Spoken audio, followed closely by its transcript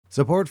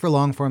Support for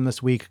Longform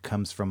this week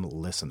comes from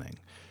listening.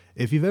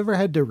 If you've ever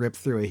had to rip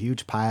through a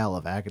huge pile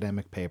of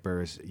academic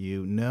papers,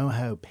 you know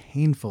how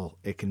painful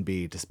it can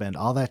be to spend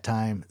all that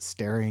time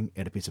staring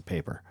at a piece of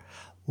paper.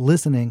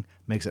 Listening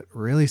makes it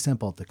really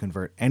simple to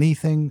convert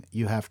anything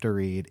you have to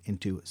read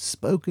into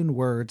spoken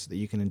words that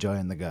you can enjoy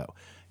on the go.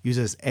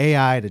 Uses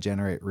AI to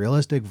generate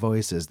realistic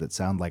voices that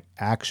sound like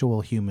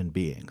actual human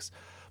beings.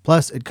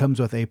 Plus, it comes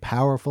with a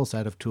powerful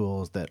set of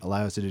tools that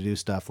allows you to do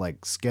stuff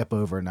like skip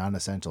over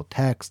non-essential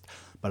text,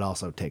 but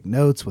also take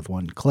notes with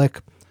one click.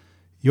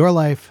 Your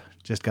life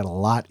just got a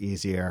lot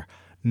easier.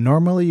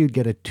 Normally, you'd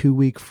get a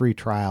 2-week free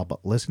trial,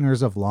 but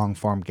listeners of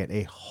Longform get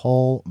a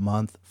whole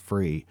month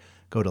free.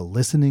 Go to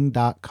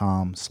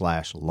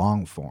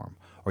listening.com/longform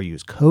or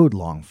use code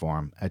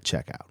LONGFORM at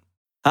checkout.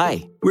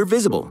 Hi, we're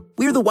Visible.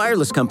 We're the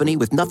wireless company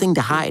with nothing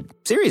to hide.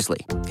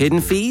 Seriously.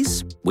 Hidden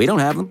fees? We don't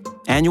have them.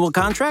 Annual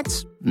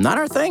contracts? Not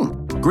our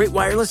thing. Great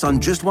wireless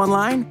on just one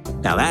line?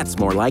 Now that's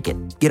more like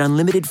it. Get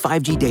unlimited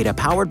 5G data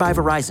powered by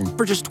Verizon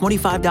for just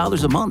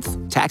 $25 a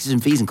month. Taxes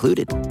and fees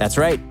included. That's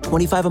right,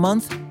 $25 a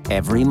month,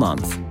 every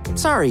month.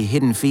 Sorry,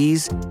 hidden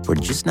fees. We're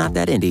just not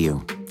that into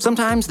you.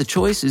 Sometimes the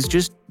choice is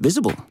just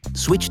Visible.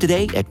 Switch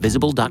today at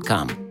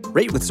Visible.com.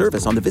 Rate with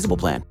service on the Visible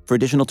plan. For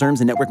additional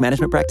terms and network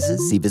management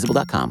practices, see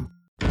Visible.com.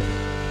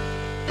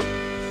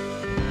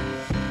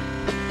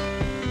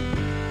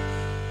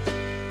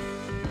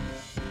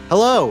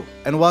 Hello,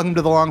 and welcome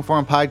to the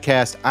Longform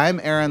Podcast. I'm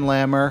Aaron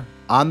Lammer,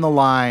 on the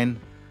line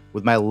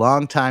with my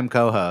longtime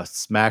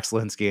co-hosts, Max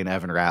Linsky and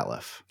Evan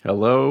Ratliff.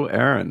 Hello,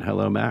 Aaron.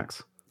 Hello,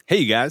 Max. Hey,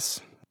 you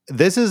guys.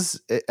 This is,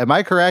 am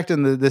I correct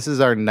in that this is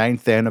our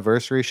 9th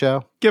anniversary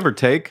show? Give or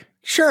take.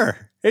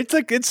 Sure.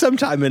 It's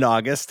sometime in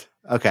August.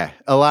 Okay,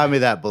 allow me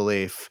that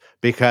belief,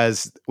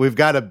 because we've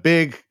got a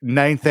big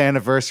 9th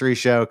anniversary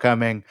show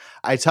coming.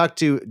 I talked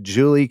to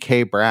Julie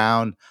K.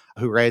 Brown,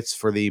 who writes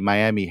for the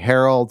Miami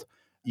Herald.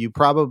 You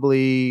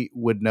probably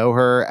would know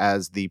her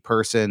as the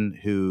person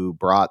who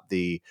brought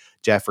the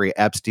Jeffrey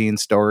Epstein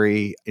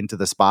story into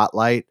the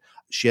spotlight.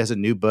 She has a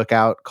new book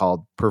out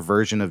called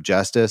Perversion of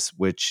Justice,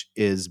 which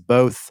is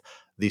both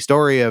the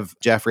story of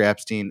Jeffrey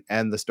Epstein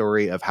and the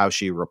story of how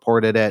she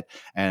reported it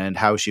and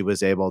how she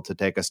was able to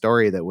take a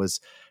story that was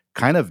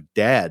kind of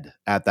dead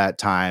at that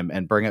time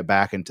and bring it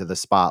back into the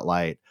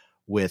spotlight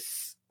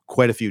with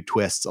quite a few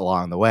twists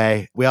along the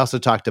way. We also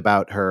talked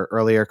about her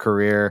earlier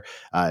career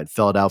at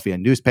Philadelphia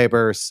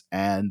newspapers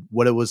and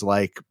what it was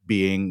like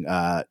being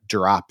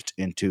dropped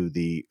into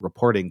the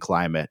reporting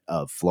climate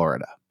of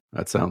Florida.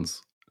 That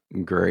sounds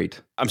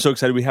great. I'm so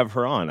excited we have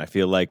her on. I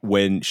feel like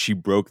when she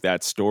broke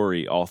that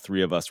story, all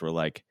three of us were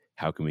like,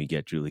 how can we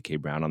get Julie K.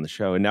 Brown on the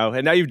show? And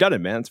now you've done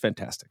it, man. It's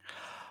fantastic.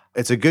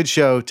 It's a good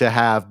show to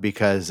have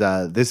because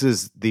this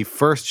is the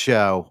first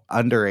show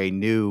under a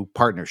new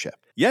partnership.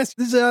 Yes,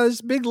 this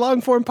is big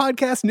long-form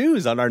podcast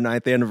news on our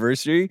 9th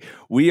anniversary.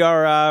 We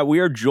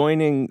are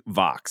joining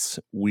Vox.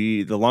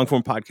 The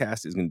long-form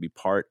podcast is going to be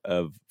part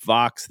of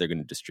Vox. They're going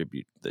to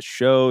distribute the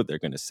show. They're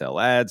going to sell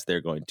ads.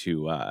 They're going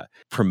to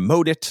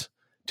promote it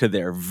to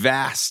their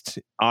vast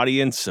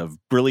audience of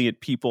brilliant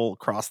people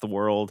across the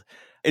world.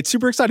 It's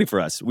super exciting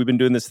for us. We've been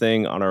doing this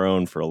thing on our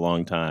own for a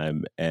long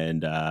time,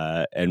 and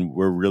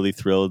we're really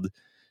thrilled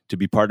to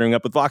be partnering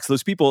up with Vox.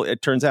 Those people,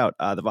 it turns out,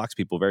 the Vox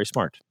people, very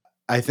smart.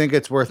 I think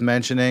it's worth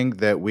mentioning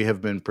that we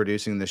have been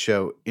producing the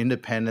show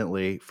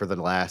independently for the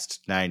last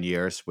 9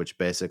 years, which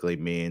basically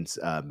means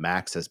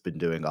Max has been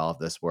doing all of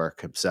this work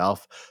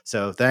himself.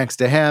 So thanks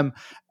to him,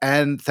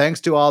 and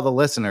thanks to all the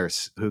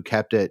listeners who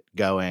kept it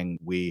going.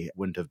 We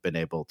wouldn't have been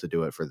able to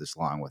do it for this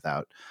long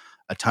without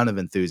a ton of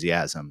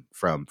enthusiasm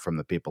from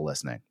the people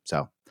listening.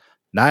 So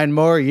 9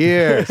 more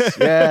years.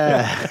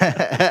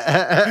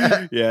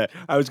 Yeah. Yeah.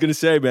 I was going to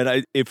say,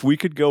 man, if we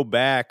could go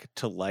back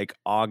to like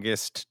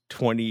August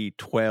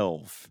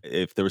 2012,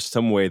 if there was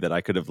some way that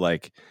I could have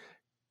like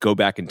go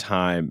back in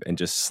time and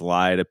just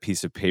slide a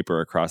piece of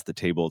paper across the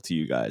table to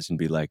you guys and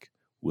be like,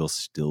 we'll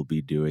still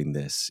be doing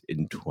this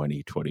in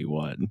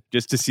 2021,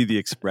 just to see the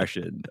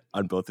expression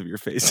on both of your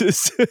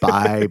faces.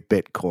 Buy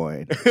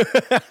Bitcoin.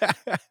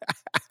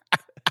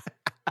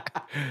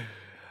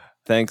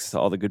 Thanks to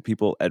all the good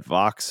people at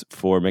Vox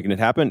for making it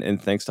happen, and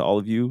thanks to all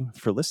of you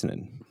for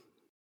listening.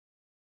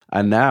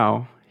 And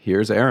now,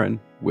 here's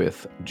Aaron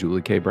with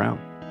Julie K. Brown.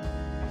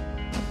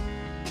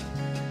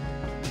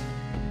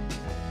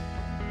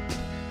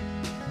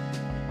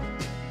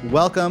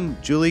 Welcome,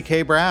 Julie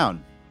K.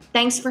 Brown.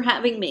 Thanks for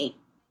having me.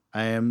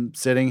 I am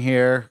sitting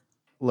here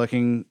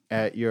looking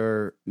at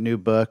your new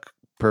book,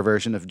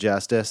 Perversion of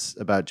Justice,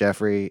 about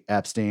Jeffrey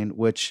Epstein,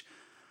 which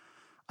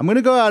I'm going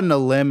to go out on a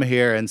limb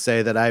here and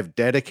say that I've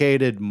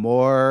dedicated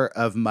more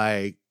of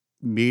my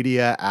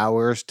media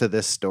hours to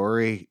this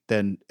story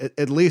than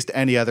at least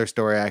any other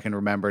story I can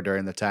remember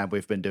during the time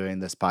we've been doing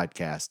this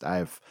podcast.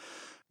 I've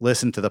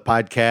listened to the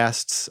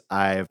podcasts,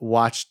 I've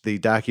watched the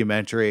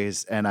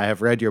documentaries, and I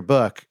have read your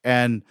book.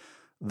 And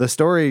the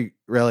story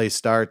really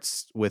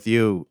starts with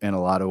you in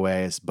a lot of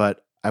ways,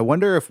 but I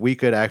wonder if we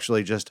could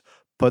actually just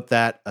put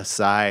that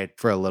aside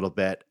for a little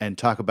bit and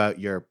talk about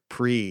your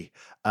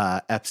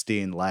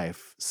Epstein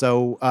life.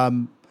 So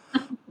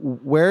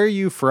where are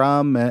you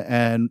from,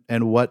 and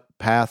what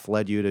path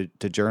led you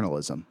to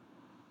journalism?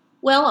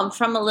 Well, I'm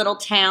from a little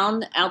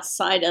town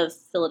outside of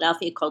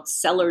Philadelphia called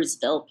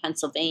Sellersville,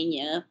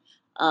 Pennsylvania.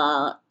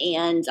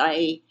 And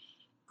I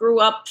grew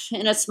up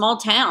in a small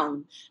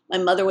town. My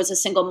mother was a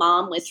single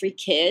mom with 3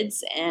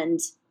 kids. And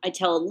I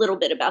tell a little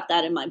bit about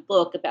that in my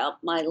book,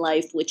 about my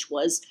life, which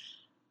was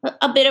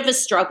a bit of a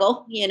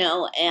struggle,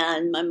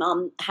 and my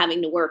mom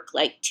having to work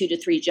like 2 to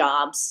 3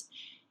 jobs.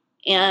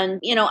 And,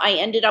 I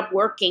ended up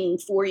working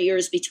 4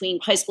 years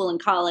between high school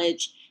and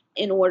college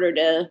in order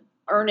to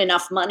earn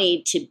enough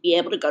money to be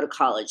able to go to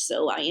college.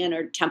 So I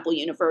entered Temple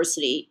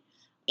University,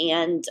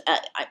 and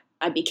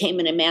I became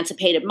an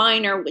emancipated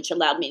minor, which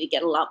allowed me to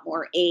get a lot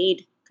more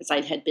aid because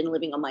I had been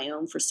living on my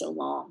own for so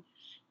long.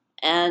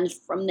 And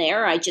from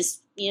there, I just,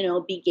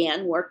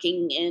 began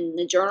working in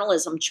the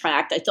journalism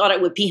track. I thought I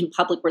would be in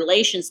public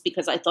relations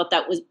because I thought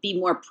that would be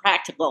more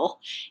practical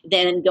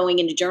than going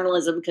into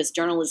journalism, because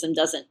journalism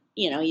doesn't,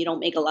 you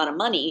don't make a lot of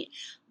money.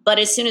 But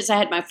as soon as I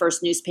had my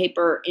first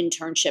newspaper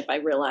internship, I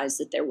realized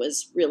that there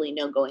was really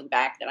no going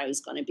back, that I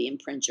was going to be in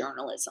print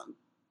journalism.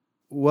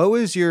 What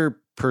was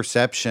your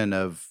perception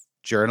of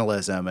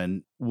journalism,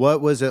 and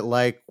what was it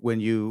like when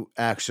you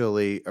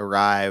actually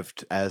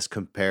arrived as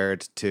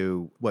compared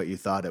to what you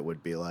thought it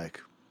would be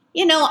like?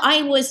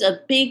 I was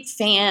a big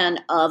fan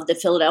of the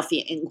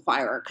Philadelphia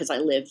Inquirer because I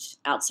lived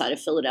outside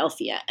of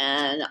Philadelphia,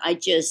 and I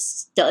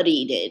just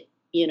studied it.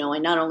 I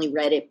not only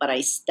read it, but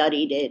I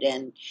studied it.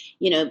 And,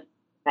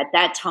 at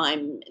that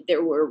time,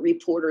 there were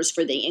reporters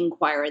for the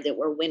Inquirer that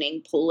were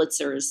winning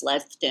Pulitzers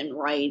left and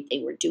right. They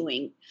were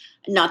doing,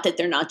 not that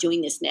they're not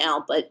doing this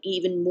now, but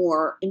even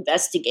more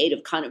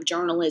investigative kind of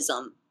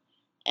journalism.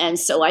 And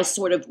so I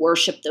sort of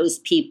worshiped those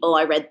people.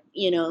 I read,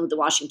 the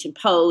Washington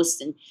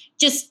Post and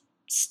just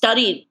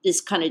studied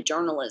this kind of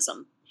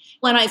journalism.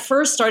 When I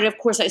first started, of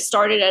course, I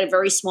started at a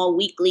very small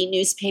weekly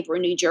newspaper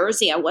in New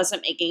Jersey. I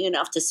wasn't making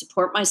enough to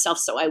support myself,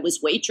 so I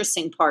was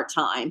waitressing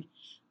part-time.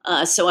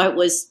 So I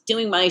was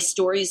doing my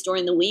stories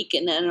during the week,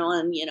 and then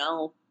on,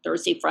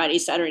 Thursday, Friday,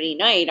 Saturday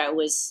night, I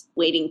was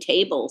waiting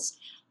tables,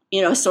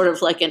 sort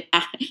of like a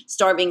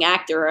starving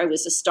actor. I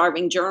was a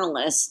starving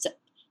journalist.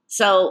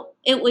 So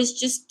it was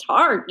just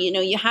hard.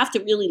 You have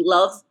to really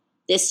love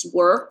this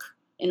work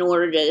in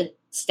order to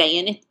stay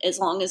in it as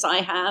long as I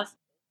have.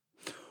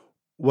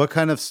 What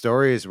kind of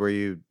stories were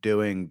you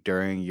doing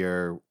during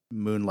your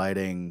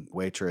moonlighting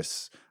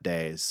waitress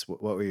days?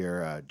 What were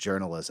your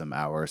journalism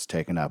hours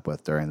taken up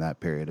with during that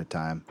period of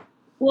time?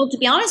 Well, to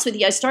be honest with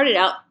you, I started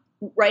out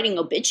writing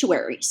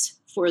obituaries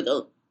for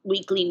the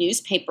weekly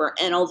newspaper.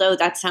 And although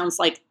that sounds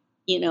like,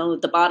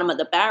 the bottom of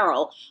the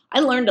barrel,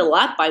 I learned a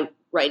lot by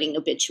writing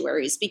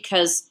obituaries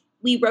because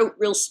we wrote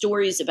real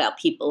stories about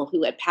people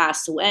who had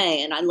passed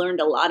away. And I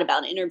learned a lot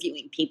about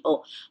interviewing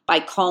people by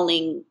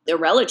calling their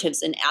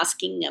relatives and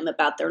asking them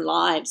about their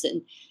lives.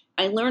 And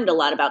I learned a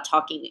lot about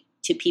talking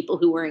to people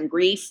who were in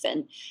grief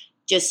and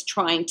just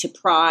trying to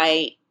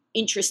pry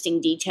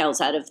interesting details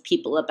out of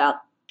people about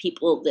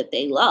people that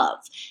they love.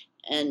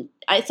 And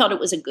I thought it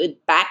was a good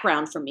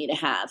background for me to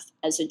have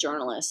as a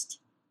journalist.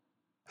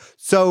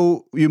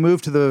 So you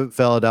moved to the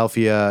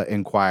Philadelphia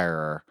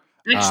Inquirer.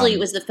 Actually, it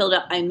was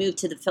I moved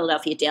to the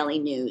Philadelphia Daily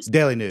News.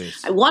 Daily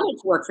News. I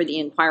wanted to work for the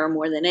Inquirer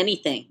more than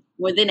anything.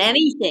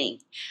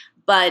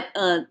 But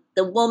the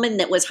woman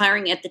that was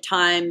hiring at the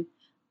time,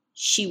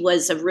 she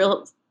was a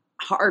real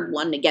hard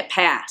one to get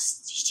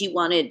past. She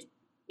wanted,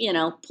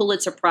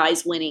 Pulitzer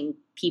Prize winning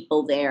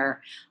people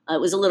there. It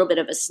was a little bit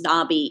of a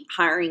snobby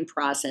hiring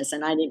process,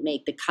 and I didn't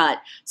make the cut.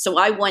 So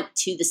I went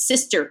to the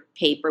sister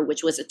paper,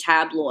 which was a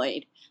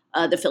tabloid,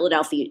 the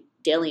Philadelphia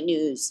Daily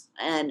News.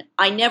 And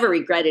I never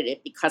regretted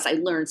it because I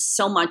learned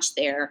so much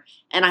there,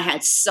 and I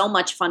had so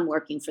much fun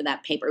working for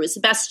that paper. It was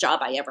the best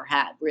job I ever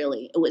had,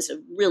 really. It was a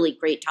really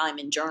great time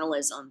in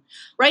journalism.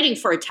 Writing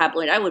for a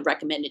tabloid, I would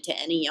recommend it to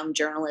any young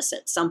journalist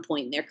at some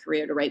point in their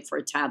career to write for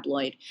a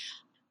tabloid.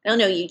 I don't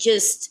know, you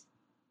just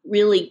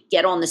really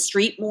get on the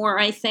street more,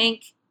 I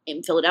think.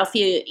 In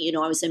Philadelphia,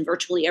 I was in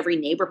virtually every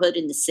neighborhood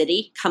in the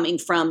city. Coming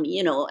from,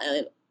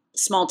 a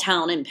small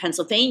town in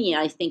Pennsylvania,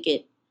 I think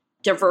it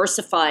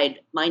diversified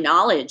my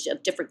knowledge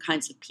of different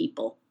kinds of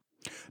people.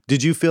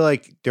 Did you feel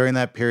like during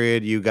that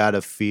period you got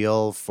a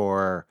feel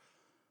for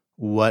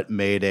what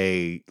made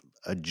a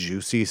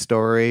juicy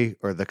story,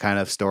 or the kind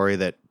of story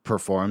that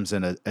performs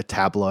in a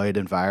tabloid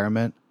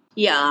environment?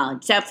 Yeah,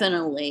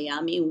 definitely.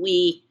 I mean,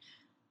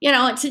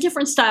 it's a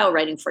different style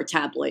writing for a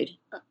tabloid.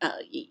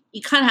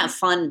 You kind of have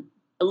fun,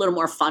 a little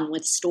more fun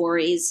with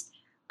stories.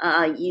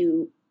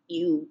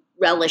 You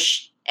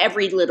relish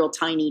every little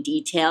tiny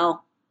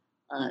detail.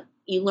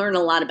 You learn a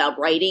lot about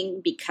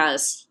writing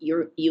because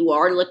you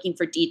are looking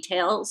for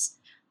details.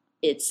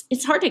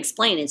 It's hard to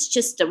explain. It's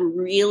just a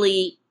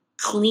really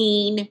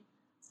clean,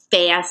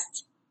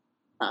 fast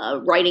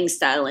writing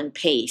style and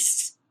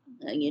pace.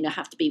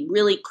 Have to be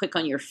really quick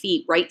on your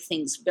feet, write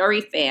things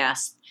very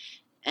fast.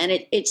 And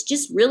it's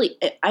just really,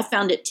 I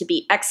found it to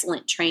be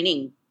excellent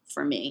training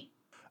for me.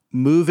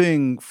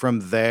 moving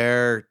from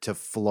there to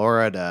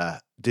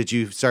Florida, did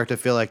you start to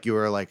feel like you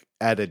were like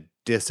at a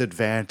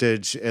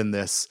disadvantage in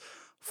this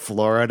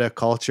Florida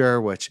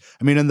culture? Which,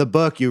 I mean, in the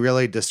book, you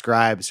really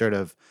describe sort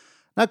of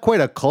not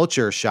quite a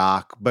culture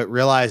shock, but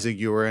realizing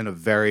you were in a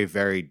very,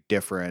 very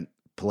different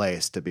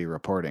place to be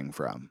reporting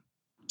from.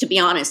 To be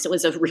honest, it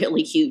was a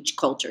really huge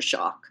culture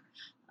shock.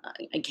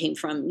 I came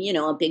from,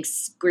 a big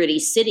gritty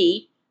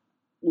city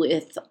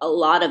with a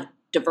lot of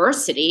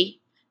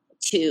diversity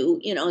to,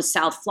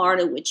 South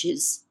Florida, which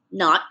is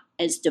not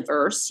as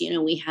diverse.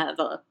 We have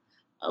a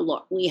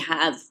lot,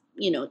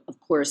 of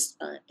course,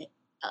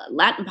 a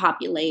Latin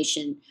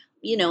population,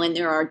 and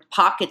there are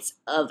pockets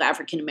of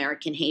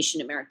African-American,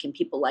 Haitian-American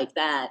people like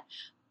that.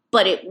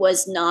 But it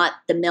was not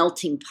the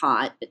melting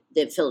pot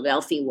that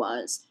Philadelphia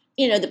was.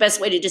 The best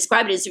way to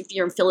describe it is if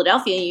you're in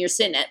Philadelphia and you're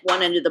sitting at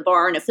one end of the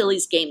bar and a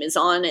Phillies game is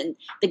on and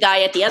the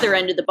guy at the other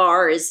end of the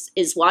bar is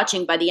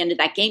watching, by the end of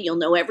that game, you'll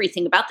know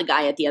everything about the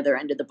guy at the other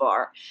end of the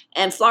bar.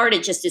 And Florida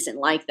just isn't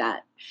like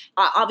that.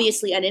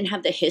 Obviously, I didn't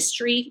have the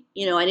history.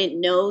 I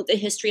didn't know the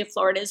history of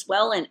Florida as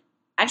well. And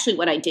actually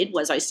what I did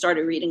was I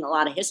started reading a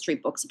lot of history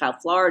books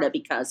about Florida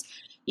because,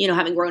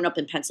 having grown up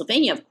in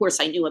Pennsylvania, of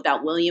course, I knew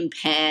about William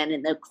Penn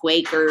and the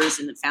Quakers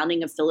and the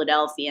founding of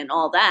Philadelphia and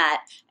all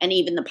that, and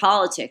even the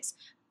politics.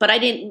 But I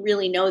didn't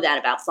really know that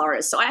about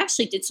Florida. So I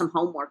actually did some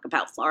homework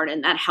about Florida,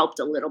 and that helped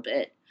a little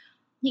bit.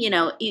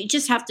 You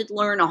just have to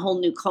learn a whole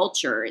new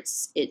culture. It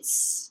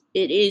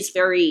is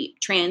very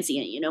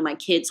transient. My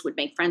kids would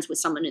make friends with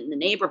someone in the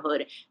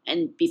neighborhood,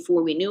 and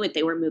before we knew it,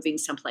 they were moving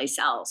someplace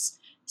else.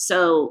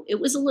 So it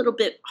was a little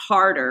bit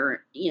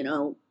harder,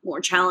 more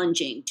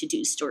challenging to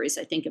do stories,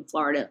 I think, in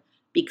Florida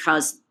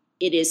because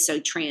it is so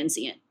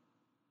transient.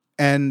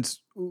 And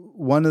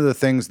one of the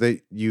things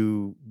that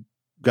you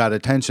got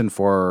attention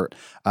for,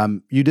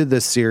 you did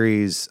this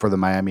series for the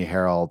Miami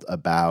Herald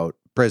about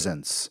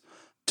prisons.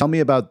 Tell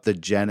me about the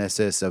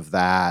genesis of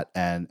that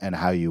and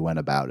how you went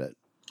about it.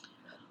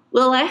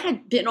 Well, I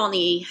had been on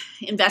the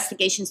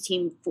investigations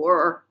team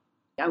for,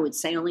 I would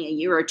say, only a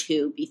year or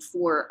two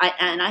before.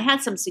 I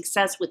had some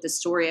success with the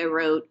story I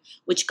wrote,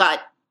 which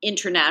got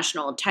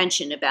international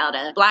attention about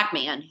a Black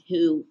man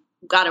who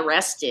got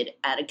arrested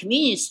at a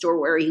convenience store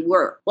where he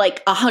worked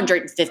like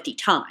 150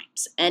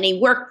 times. And he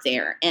worked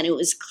there. And it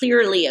was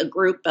clearly a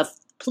group of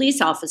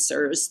police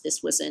officers,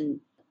 this was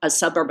in a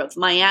suburb of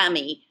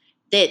Miami,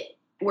 that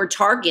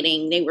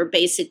they were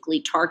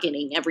basically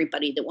targeting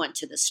everybody that went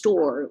to the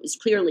store. It was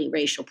clearly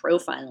racial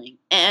profiling.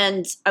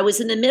 And I was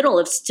in the middle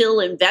of still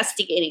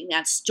investigating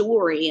that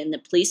story in the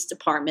police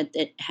department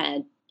that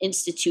had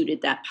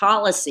instituted that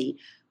policy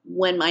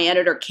when my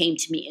editor came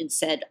to me and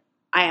said,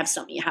 I have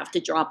something, you have to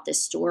drop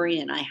this story.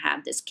 And I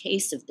have this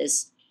case of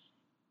this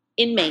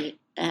inmate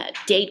at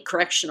Dade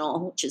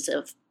Correctional, which is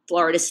a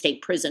Florida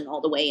state prison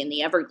all the way in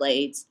the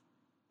Everglades.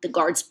 The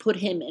guards put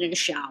him in a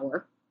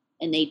shower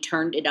and they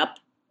turned it up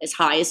as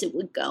high as it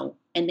would go.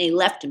 And they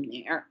left him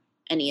there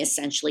and he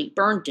essentially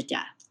burned to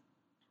death.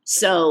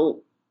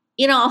 So,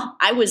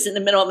 I was in the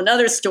middle of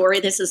another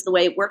story. This is the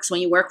way it works when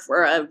you work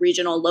for a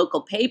regional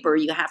local paper.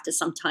 You have to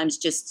sometimes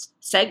just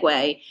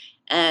segue.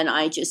 And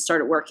I just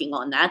started working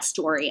on that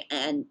story,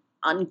 and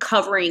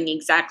uncovering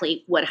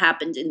exactly what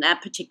happened in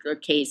that particular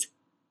case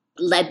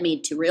led me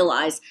to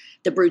realize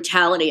the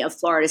brutality of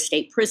Florida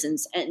state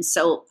prisons. And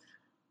so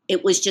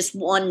it was just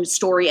one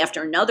story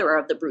after another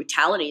of the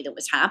brutality that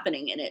was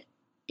happening. And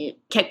it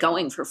kept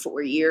going for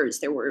 4 years.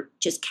 There were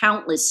just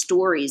countless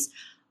stories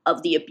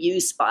of the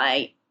abuse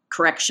by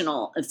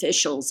correctional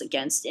officials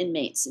against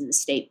inmates in the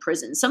state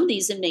prison. Some of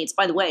these inmates,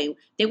 by the way,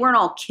 they weren't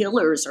all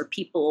killers or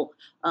people,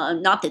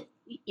 not that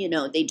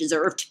they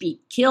deserved to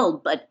be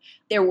killed, but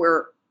there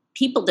were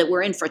people that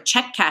were in for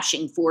check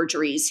cashing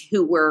forgeries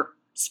who were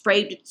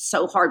sprayed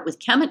so hard with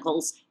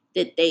chemicals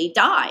that they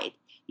died,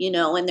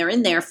 and they're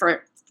in there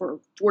for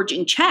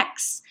forging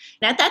checks.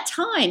 And at that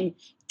time,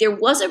 there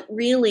wasn't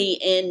really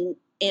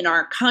in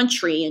our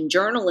country in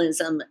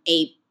journalism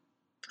a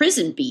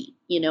prison beat,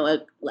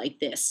 like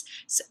this.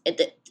 So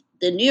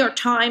the New York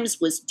Times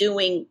was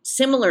doing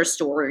similar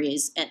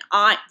stories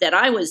that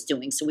I was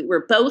doing. So we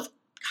were both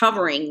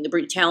covering the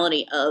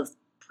brutality of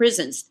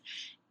prisons.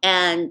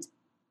 And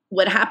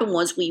what happened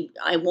was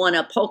I won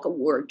a Polk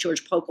Award,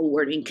 George Polk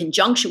Award, in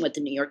conjunction with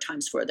the New York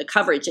Times for the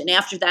coverage. And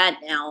after that,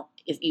 now,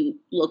 if you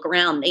look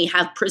around, they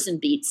have prison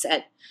beats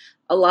at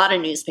a lot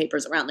of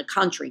newspapers around the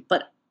country.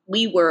 But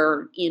we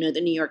were,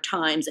 the New York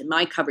Times, and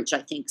my coverage,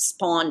 I think,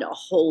 spawned a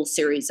whole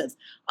series of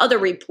other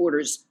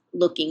reporters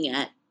looking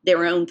at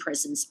their own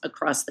prisons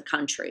across the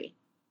country.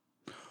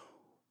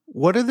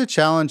 What are the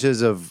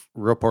challenges of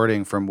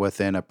reporting from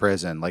within a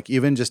prison? Like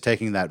even just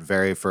taking that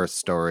very first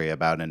story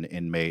about an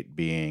inmate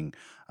being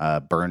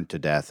burned to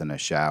death in a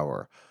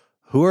shower.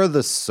 Who are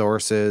the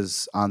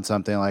sources on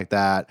something like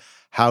that?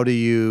 How do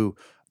you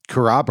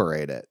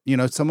corroborate it?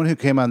 Someone who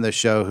came on the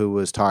show who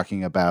was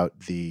talking about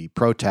the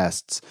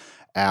protests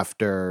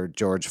after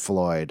George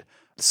Floyd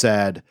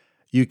said,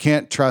 you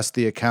can't trust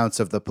the accounts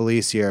of the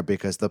police here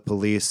because the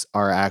police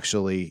are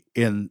actually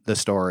in the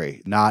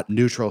story, not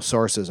neutral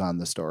sources on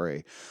the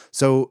story.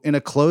 So in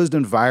a closed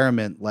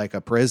environment like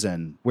a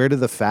prison, where do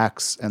the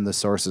facts and the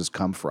sources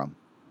come from?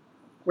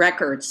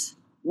 Records.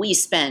 We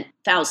spent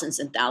thousands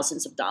and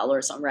thousands of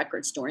dollars on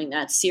records during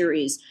that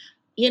series.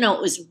 It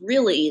was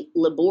really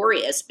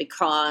laborious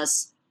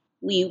because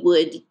we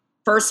would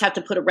first have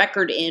to put a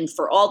record in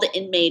for all the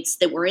inmates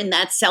that were in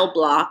that cell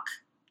block,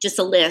 just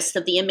a list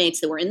of the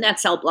inmates that were in that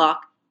cell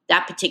block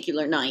that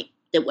particular night,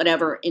 that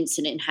whatever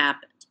incident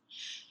happened.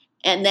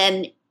 And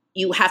then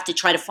you have to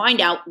try to find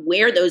out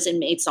where those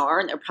inmates are,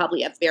 and they're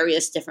probably at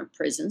various different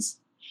prisons.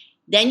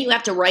 Then you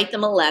have to write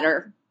them a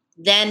letter.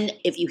 Then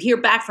if you hear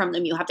back from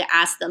them, you have to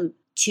ask them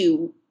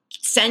to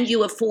send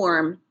you a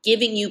form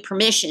giving you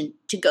permission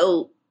to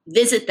go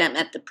visit them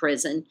at the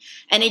prison.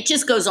 And it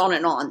just goes on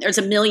and on. There's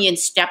a million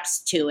steps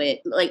to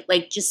it.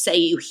 Like just say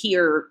you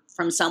hear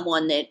from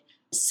someone that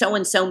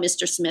so-and-so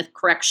Mr. Smith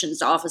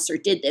corrections officer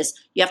did this.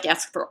 You have to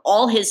ask for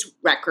all his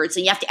records,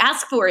 and you have to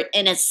ask for it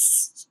in a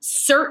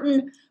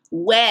certain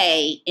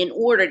way in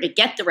order to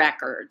get the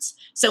records.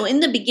 So in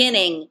the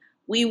beginning,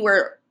 we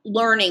were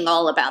learning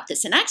all about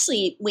this. And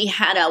actually, we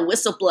had a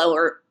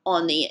whistleblower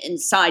on the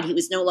inside. He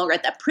was no longer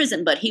at that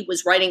prison, but he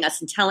was writing us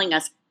and telling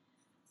us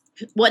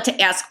what to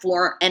ask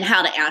for and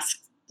how to ask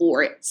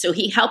for it. So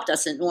he helped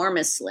us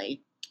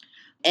enormously.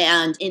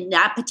 And in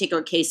that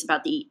particular case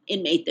about the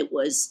inmate that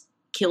was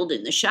killed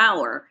in the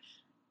shower,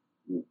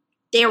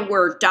 there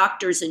were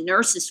doctors and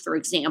nurses, for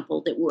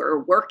example, that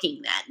were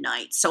working that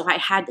night. So I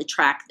had to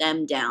track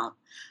them down.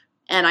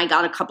 And I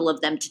got a couple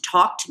of them to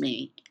talk to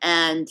me.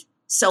 And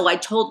so I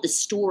told the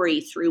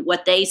story through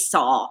what they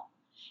saw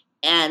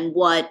and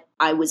what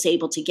I was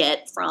able to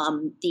get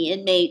from the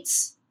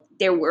inmates.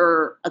 There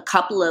were a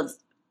couple of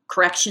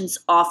corrections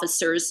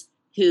officers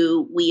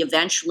who we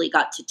eventually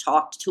got to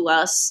talk to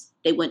us.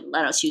 They wouldn't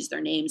let us use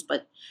their names,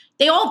 but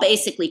they all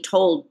basically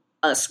told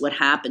us what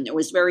happened. There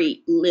was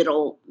very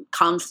little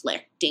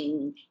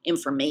conflicting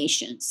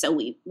information. So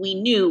we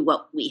knew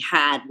what we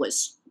had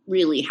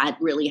really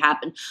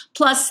happened.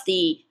 Plus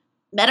the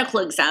medical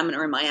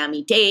examiner in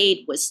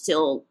Miami-Dade was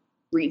still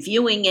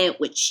reviewing it,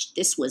 which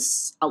this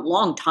was a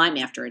long time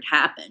after it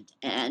happened.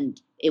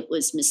 And it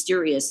was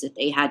mysterious that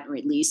they hadn't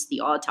released the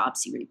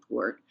autopsy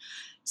report.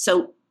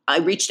 So I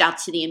reached out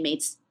to the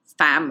inmate's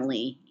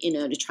family,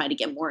 to try to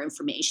get more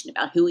information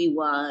about who he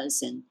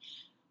was. And,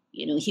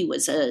 he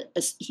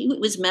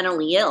was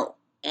mentally ill,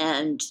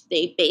 and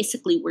they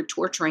basically were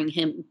torturing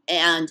him.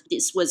 And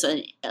this was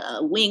a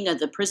wing of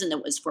the prison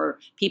that was for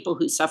people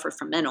who suffer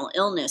from mental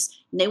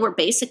illness. And they were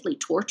basically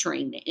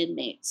torturing the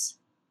inmates.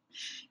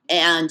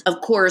 And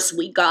of course,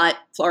 we got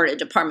Florida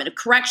Department of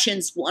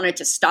Corrections wanted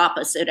to stop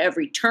us at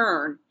every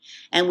turn.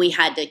 And we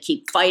had to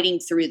keep fighting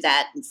through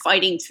that.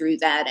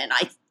 And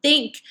I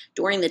think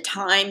during the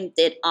time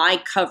that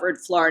I covered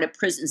Florida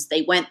prisons,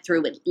 they went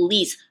through at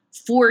least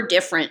 4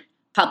 different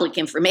public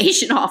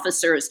information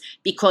officers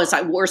because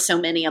I wore so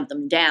many of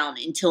them down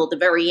until the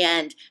very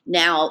end.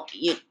 Now,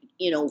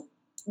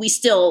 we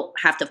still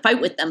have to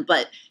fight with them,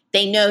 but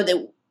they know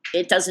that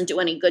it doesn't do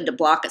any good to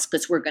block us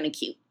because we're going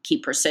to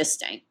keep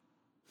persisting.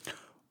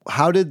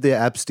 How did the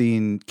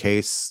Epstein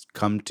case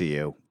come to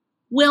you?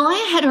 Well, I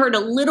had heard a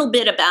little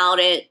bit about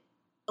it,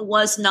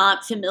 was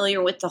not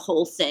familiar with the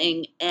whole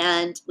thing.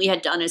 And we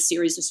had done a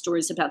series of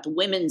stories about the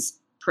women's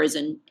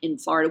prison in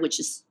Florida, which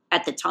is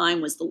at the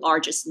time was the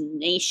largest in the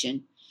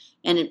nation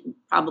and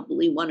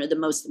probably one of the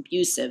most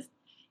abusive.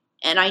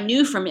 And I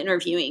knew from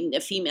interviewing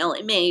the female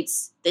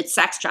inmates that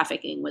sex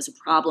trafficking was a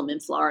problem in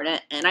Florida.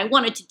 And I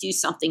wanted to do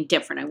something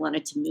different. I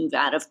wanted to move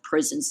out of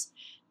prisons.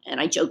 And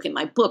I joke in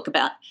my book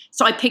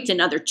so I picked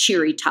another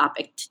cheery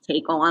topic to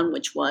take on,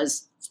 which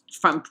was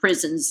from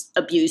prisons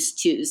abuse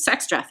to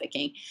sex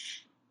trafficking.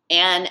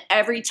 And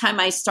every time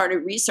I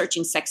started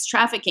researching sex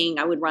trafficking,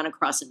 I would run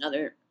across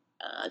another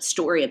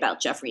story about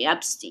Jeffrey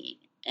Epstein.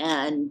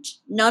 And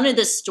none of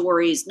the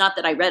stories, not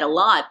that I read a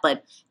lot,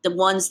 but the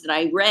ones that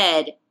I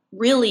read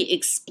really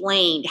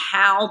explained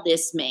how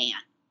this man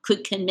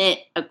could commit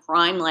a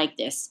crime like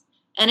this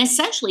and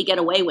essentially get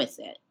away with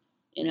it,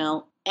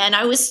 And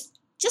I was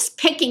just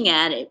picking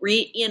at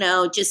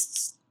it,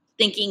 just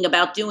thinking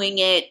about doing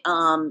it.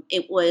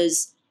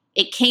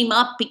 It came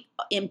up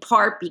in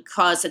part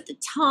because at the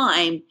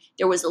time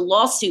there was a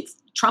lawsuit.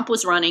 Trump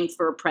was running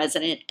for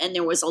president, and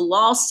there was a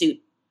lawsuit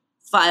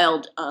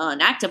filed, an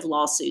active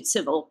lawsuit,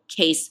 civil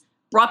case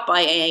brought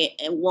by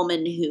a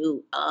woman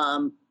who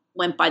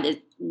went by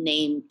the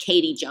name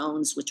Katie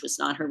Jones, which was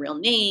not her real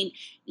name.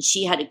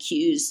 She had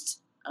accused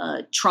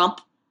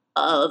Trump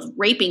of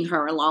raping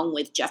her along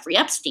with Jeffrey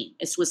Epstein.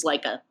 This was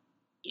like a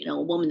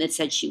woman that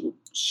said she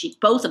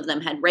both of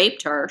them had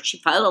raped her. She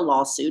filed a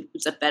lawsuit. It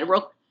was a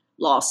federal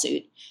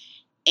lawsuit.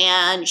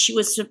 And she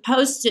was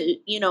supposed to,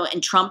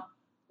 and Trump,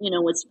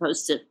 was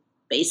supposed to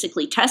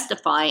basically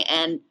testify.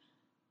 And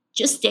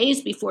just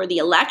days before the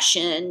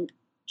election,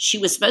 she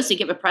was supposed to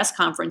give a press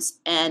conference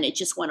and it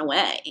just went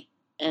away.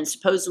 And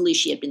supposedly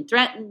she had been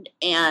threatened,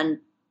 and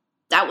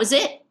that was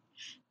it.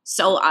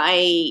 So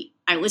I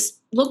I was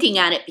looking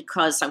at it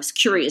because I was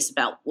curious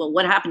about, well,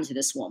 what happened to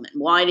this woman?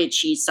 Why did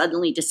she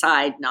suddenly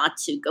decide not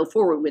to go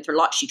forward with her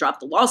she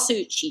dropped the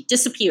lawsuit, she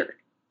disappeared.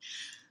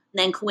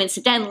 And then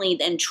coincidentally,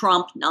 then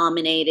Trump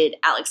nominated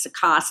Alex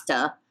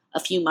Acosta a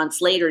few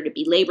months later to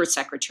be labor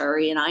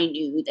secretary, and I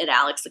knew that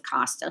Alex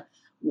Acosta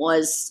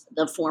was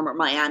the former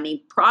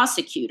Miami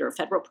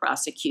federal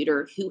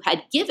prosecutor, who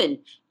had given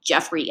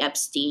Jeffrey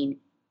Epstein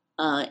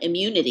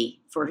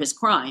immunity for his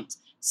crimes.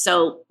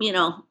 So,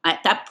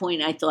 at that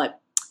point, I thought,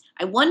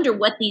 I wonder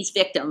what these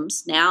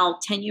victims, now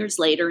 10 years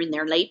later in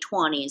their late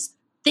 20s,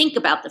 think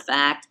about the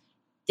fact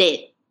that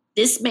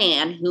this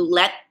man who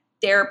let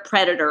their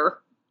predator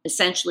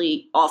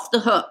essentially off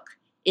the hook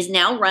is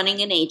now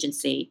running an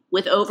agency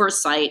with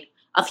oversight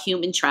of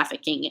human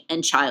trafficking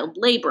and child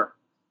labor.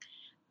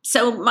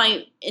 So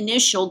my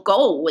initial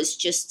goal was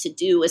just to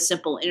do a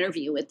simple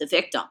interview with the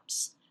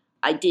victims.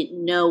 I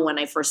didn't know when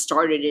I first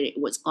started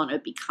it was going to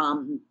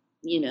become,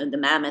 the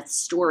mammoth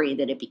story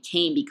that it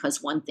became,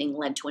 because one thing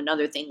led to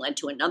another thing,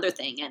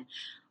 and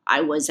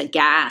I was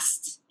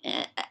aghast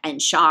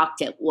and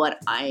shocked at what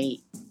I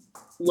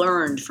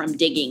learned from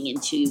digging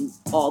into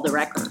all the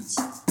records.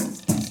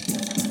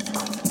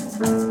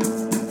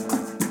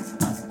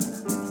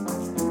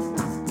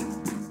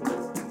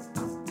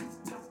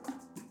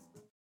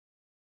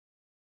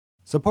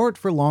 Support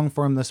for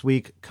Longform this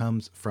week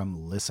comes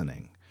from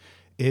listening.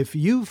 If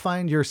you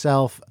find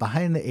yourself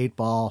behind the 8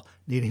 ball,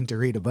 needing to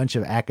read a bunch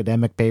of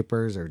academic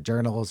papers or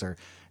journals or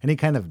any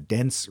kind of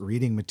dense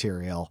reading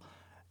material,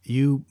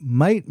 you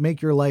might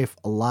make your life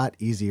a lot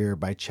easier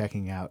by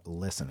checking out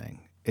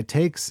listening. It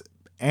takes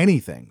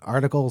anything,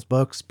 articles,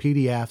 books,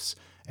 PDFs,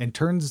 and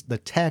turns the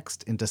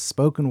text into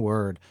spoken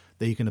word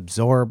that you can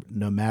absorb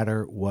no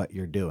matter what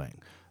you're doing.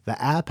 The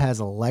app has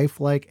a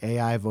lifelike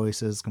AI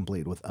voices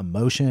complete with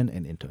emotion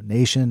and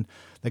intonation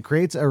that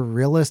creates a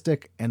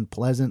realistic and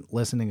pleasant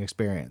listening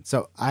experience.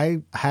 So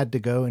I had to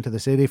go into the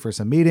city for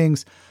some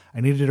meetings.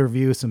 I needed to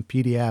review some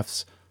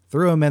PDFs,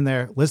 threw them in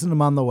there, listened to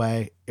them on the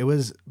way. It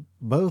was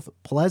both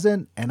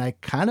pleasant, and I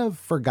kind of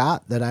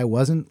forgot that I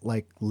wasn't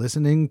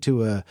listening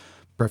to a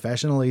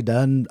professionally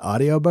done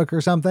audiobook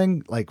or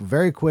something.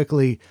 Very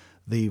quickly,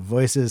 the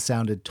voices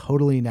sounded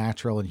totally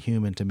natural and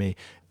human to me.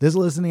 This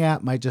listening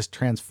app might just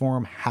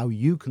transform how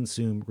you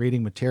consume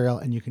reading material,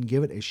 and you can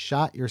give it a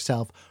shot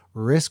yourself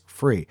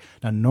risk-free.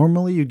 Now,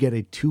 normally you get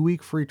a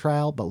 2-week free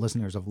trial, but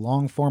listeners of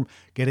Longform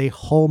get a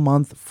whole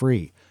month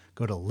free.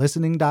 Go to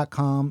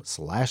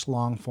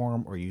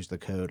listening.com/longform or use the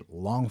code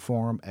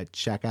longform at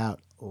checkout.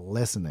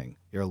 Listening.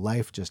 Your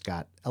life just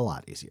got a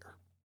lot easier.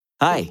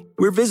 Hi,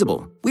 we're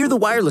Visible. We're the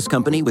wireless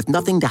company with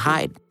nothing to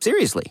hide.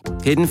 Seriously.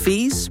 Hidden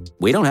fees?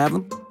 We don't have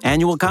them.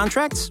 Annual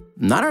contracts?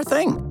 Not our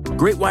thing.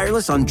 Great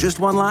wireless on just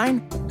one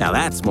line? Now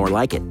that's more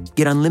like it.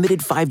 Get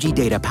unlimited 5G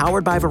data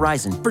powered by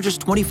Verizon for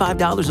just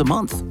 $25 a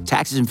month.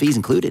 Taxes and fees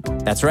included.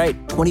 That's right,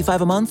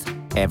 $25 a month,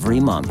 every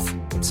month.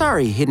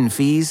 Sorry, hidden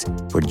fees.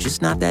 We're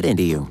just not that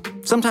into you.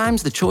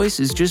 Sometimes the choice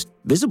is just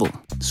Visible.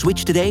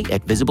 Switch today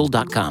at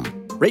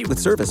Visible.com. Rate with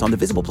service on the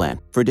Visible plan.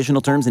 For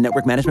additional terms and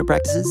network management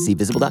practices, see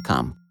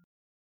Visible.com.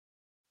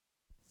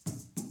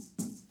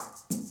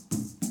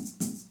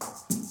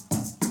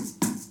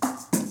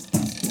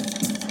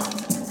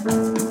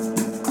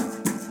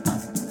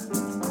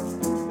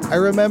 I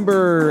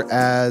remember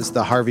as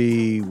the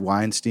Harvey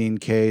Weinstein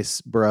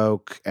case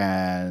broke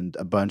and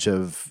a bunch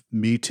of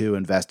Me Too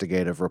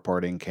investigative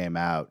reporting came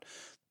out,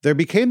 there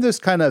became this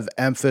kind of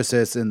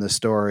emphasis in the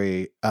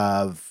story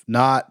of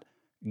not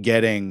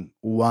getting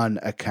one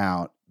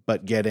account,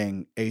 but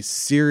getting a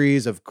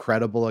series of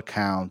credible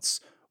accounts,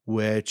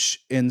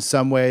 which in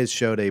some ways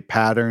showed a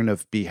pattern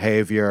of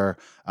behavior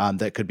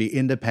that could be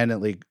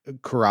independently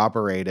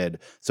corroborated.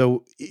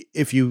 So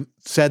if you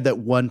said that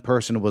one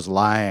person was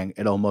lying,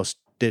 it almost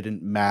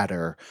didn't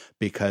matter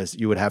because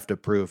you would have to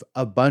prove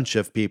a bunch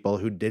of people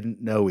who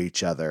didn't know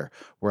each other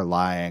were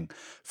lying.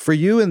 For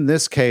you in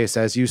this case,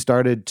 as you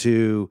started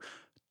to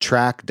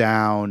track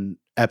down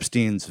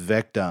Epstein's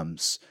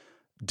victims,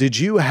 did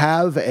you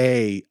have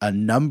a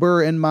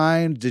number in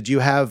mind? Did you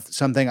have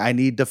something, I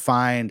need to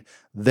find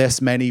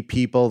this many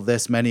people,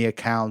 this many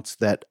accounts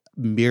that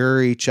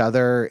mirror each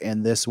other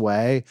in this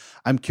way?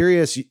 I'm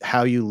curious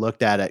how you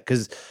looked at it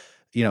because,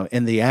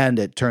 in the end,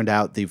 it turned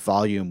out the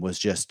volume was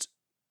just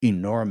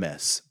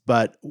enormous.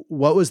 But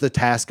what was the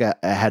task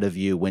ahead of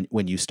you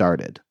when you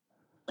started?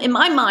 In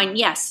my mind,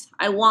 yes,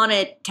 I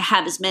wanted to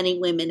have as many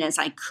women as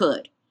I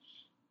could.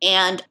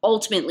 And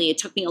ultimately, it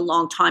took me a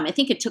long time. I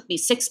think it took me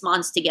 6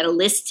 months to get a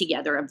list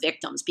together of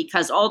victims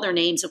because all their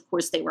names, of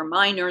course, they were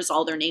minors.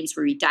 All their names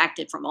were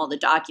redacted from all the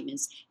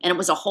documents. And it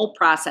was a whole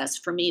process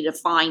for me to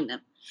find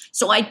them.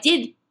 So I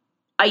did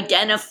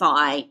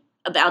identify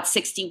about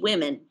 60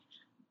 women.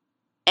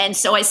 And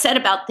so I set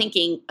about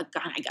thinking,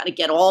 God, I got to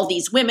get all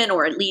these women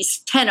or at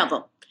least 10 of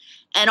them.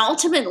 And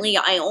ultimately,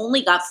 I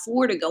only got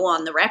 4 to go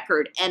on the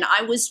record. And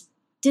I was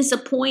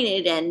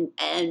disappointed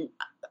and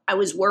I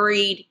was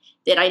worried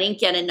that I didn't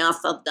get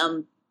enough of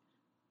them.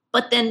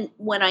 But then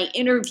when I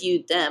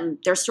interviewed them,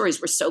 their stories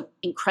were so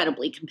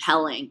incredibly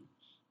compelling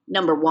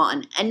number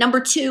one. And number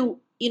two,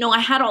 I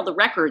had all the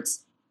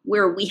records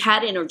where we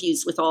had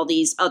interviews with all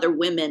these other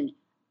women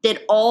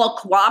that all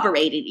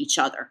corroborated each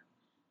other.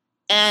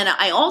 And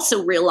I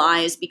also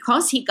realized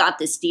because he got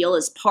this deal,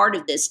 as part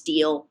of this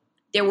deal,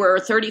 there were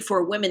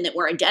 34 women that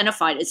were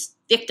identified as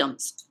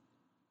victims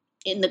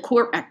in the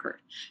court record.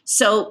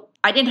 So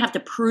I didn't have to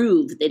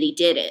prove that he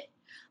did it.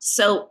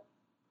 So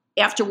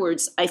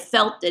afterwards, I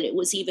felt that it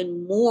was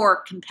even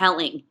more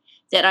compelling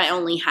that I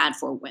only had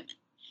 4 women.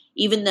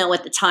 Even though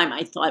at the time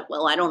I thought,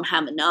 well, I don't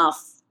have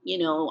enough.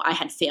 I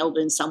had failed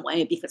in some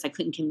way because I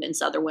couldn't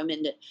convince other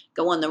women to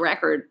go on the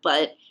record.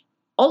 But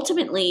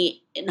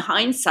ultimately, in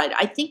hindsight,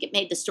 I think it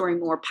made the story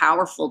more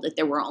powerful that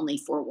there were only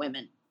 4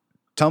 women.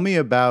 Tell me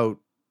about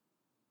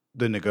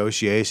the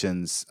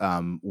negotiations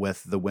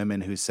with the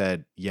women who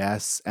said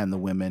yes and the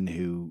women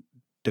who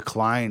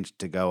declined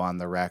to go on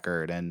the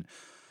record. And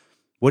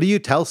what do you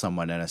tell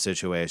someone in a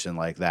situation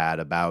like that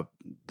about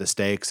the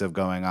stakes of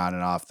going on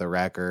and off the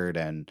record?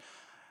 And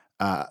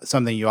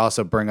something you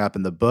also bring up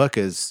in the book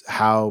is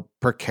how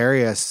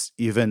precarious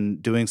even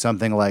doing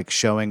something like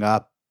showing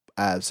up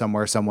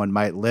somewhere someone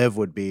might live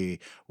would be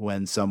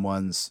when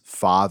someone's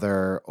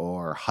father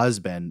or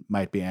husband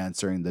might be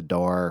answering the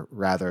door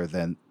rather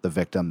than the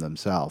victim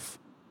themselves.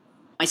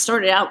 I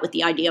started out with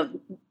the idea of,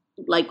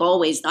 like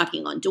always,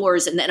 knocking on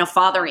doors, and then a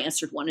father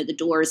answered one of the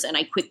doors, and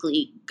I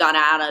quickly got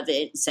out of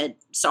it and said,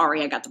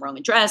 sorry, I got the wrong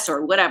address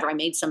or whatever. I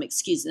made some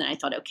excuse, and then I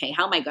thought, okay,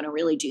 how am I going to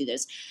really do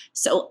this?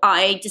 So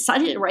I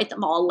decided to write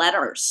them all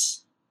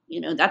letters.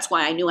 That's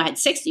why I knew I had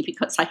 60,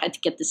 because I had to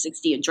get the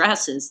 60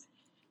 addresses.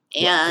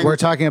 And we're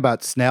talking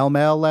about snail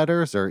mail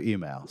letters or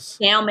emails?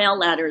 Snail mail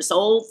letters,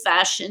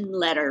 old-fashioned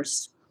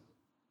letters.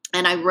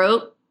 And I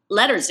wrote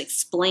letters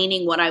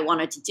explaining what I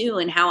wanted to do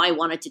and how I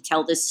wanted to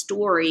tell this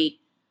story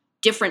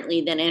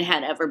differently than it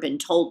had ever been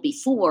told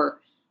before,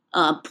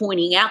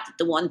 pointing out that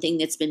the one thing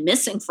that's been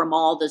missing from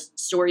all the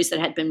stories that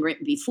had been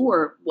written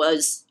before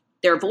was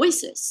their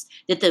voices,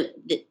 that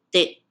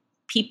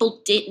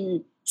people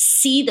didn't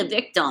see the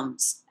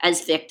victims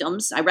as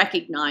victims. I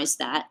recognized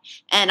that.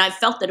 And I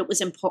felt that it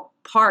was in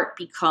part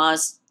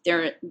because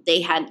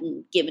they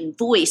hadn't given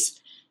voice,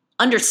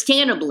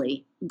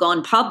 understandably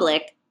gone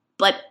public.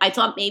 But I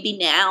thought maybe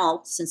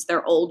now, since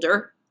they're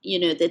older,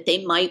 that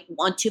they might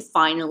want to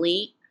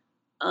finally,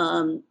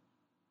 have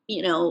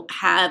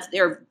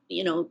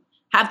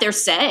their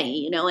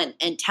say,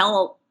 and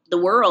tell the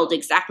world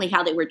exactly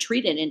how they were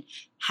treated and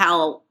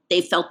how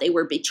they felt they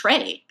were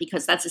betrayed,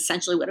 because that's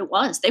essentially what it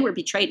was. They were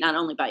betrayed not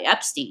only by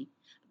Epstein,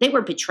 they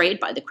were betrayed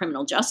by the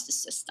criminal justice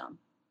system.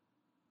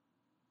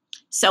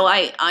 So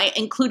I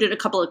included a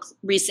couple of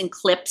recent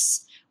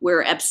clips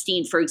where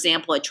Epstein, for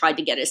example, had tried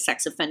to get his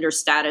sex offender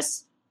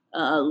status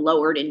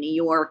lowered in New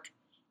York.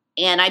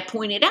 And I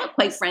pointed out,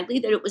 quite frankly,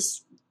 that it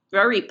was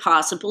very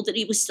possible that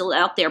he was still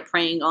out there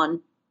preying on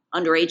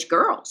underage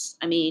girls.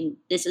 I mean,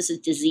 this is a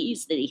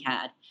disease that he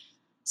had.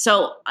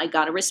 So I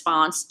got a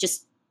response,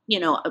 just,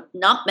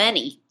 not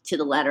many to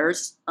the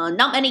letters.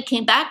 Not many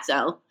came back,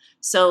 though.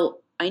 So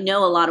I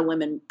know a lot of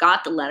women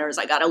got the letters.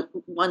 I got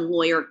one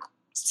lawyer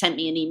sent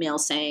me an email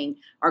saying,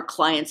 our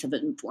clients have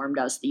informed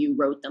us that you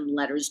wrote them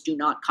letters. Do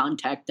not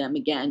contact them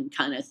again,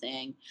 kind of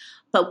thing.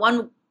 But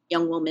one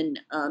young woman,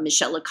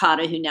 Michelle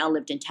Licata, who now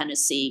lived in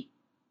Tennessee,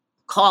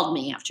 called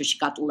me after she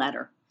got the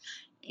letter.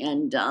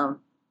 And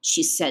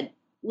she said,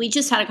 we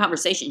just had a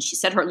conversation. She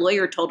said her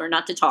lawyer told her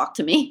not to talk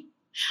to me,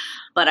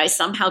 but I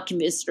somehow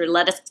convinced her,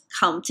 let us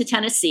come to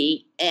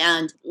Tennessee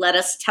and let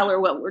us tell her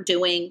what we're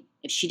doing.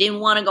 If she didn't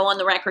want to go on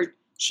the record,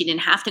 she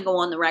didn't have to go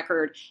on the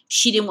record.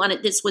 She didn't want to,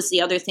 this was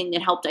the other thing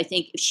that helped, I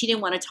think. If she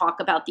didn't want to talk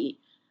about the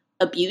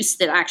abuse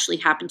that actually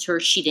happened to her,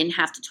 she didn't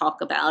have to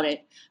talk about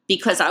it,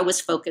 because I was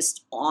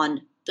focused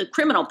on the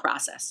criminal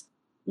process.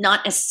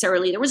 Not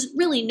necessarily, there was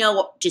really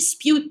no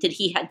dispute that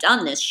he had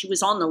done this. She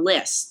was on the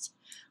list.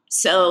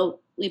 So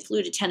we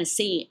flew to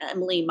Tennessee,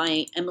 Emily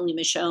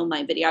Michaud,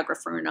 my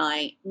videographer, and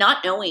I,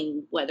 not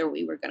knowing whether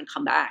we were going to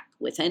come back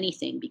with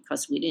anything,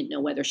 because we didn't know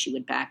whether she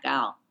would back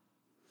out.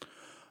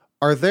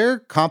 Are there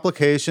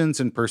complications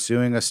in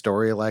pursuing a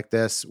story like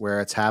this where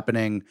it's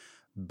happening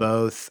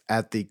both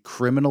at the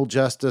criminal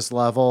justice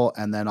level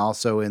and then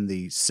also in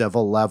the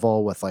civil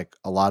level with like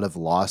a lot of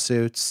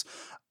lawsuits?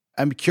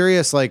 I'm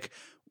curious, like,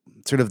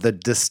 sort of the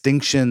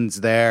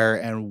distinctions there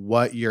and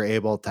what you're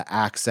able to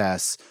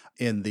access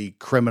in the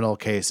criminal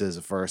cases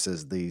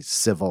versus the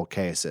civil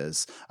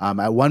cases.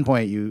 At one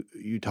point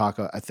you talk,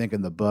 I think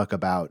in the book,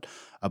 about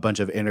a bunch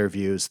of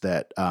interviews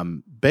that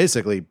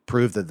basically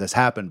prove that this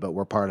happened, but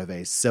were part of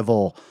a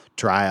civil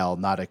trial,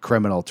 not a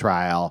criminal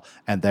trial,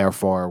 and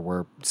therefore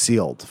were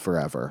sealed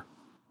forever.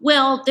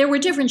 Well, there were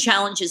different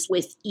challenges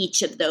with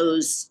each of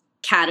those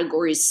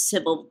categories,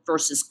 civil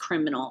versus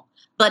criminal.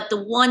 But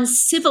the one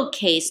civil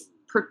case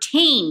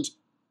pertained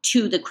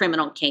to the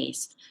criminal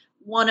case.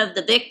 One of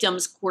the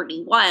victims,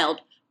 Courtney Wild,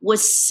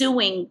 was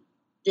suing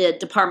the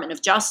Department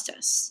of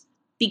Justice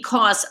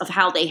because of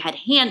how they had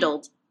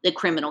handled the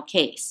criminal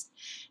case.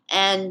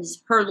 And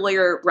her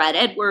lawyer, Brad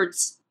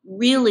Edwards,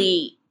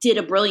 really did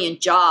a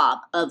brilliant job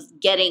of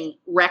getting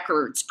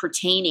records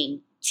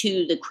pertaining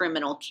to the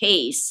criminal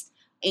case,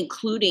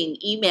 including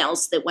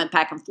emails that went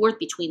back and forth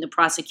between the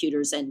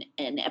prosecutors and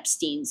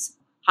Epstein's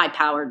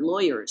high-powered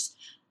lawyers.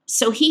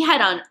 So he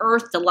had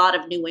unearthed a lot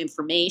of new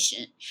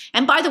information.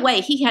 And by the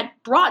way, he had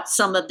brought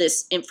some of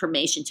this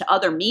information to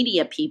other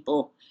media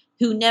people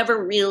who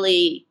never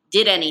really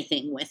did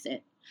anything with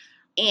it.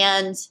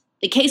 And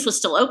the case was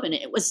still open.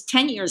 It was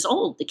 10 years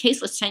old. The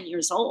case was 10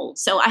 years old.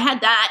 So I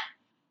had that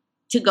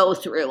to go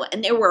through.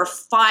 And there were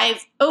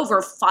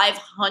over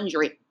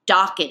 500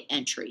 docket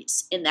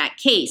entries in that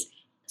case.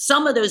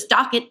 Some of those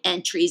docket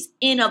entries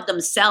in of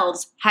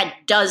themselves had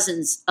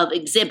dozens of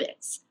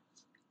exhibits.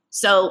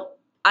 So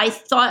I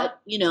thought,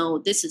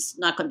 this is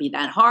not going to be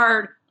that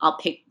hard. I'll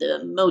pick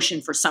the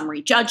motion for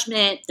summary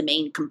judgment, the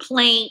main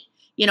complaint,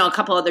 a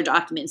couple other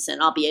documents,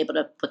 and I'll be able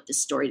to put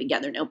this story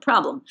together, no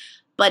problem.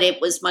 But it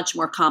was much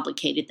more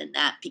complicated than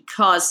that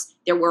because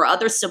there were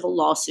other civil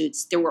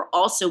lawsuits.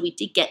 We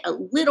did get a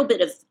little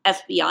bit of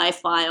FBI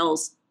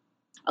files.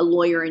 A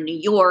lawyer in New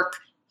York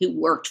who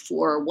worked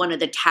for one of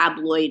the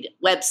tabloid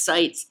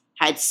websites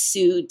had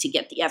sued to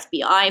get the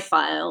FBI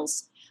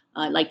files.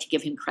 I'd like to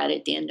give him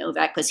credit, Dan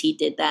Novak, because he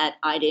did that.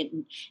 I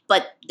didn't.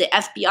 But the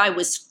FBI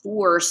was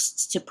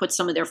forced to put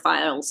some of their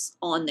files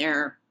on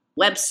their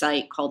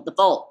website called The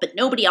Vault, but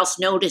nobody else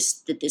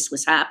noticed that this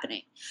was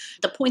happening.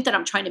 The point that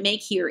I'm trying to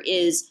make here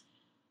is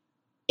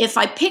if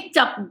I picked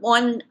up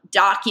one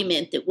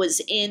document that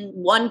was in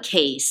one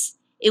case,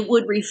 it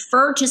would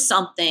refer to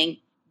something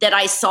that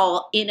I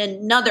saw in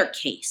another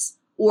case,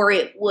 or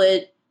it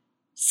would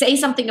say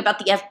something about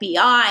the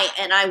FBI,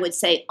 and I would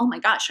say, oh my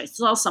gosh, I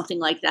saw something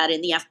like that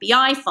in the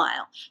FBI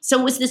file.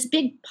 So it was this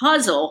big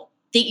puzzle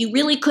that you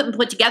really couldn't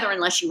put together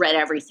unless you read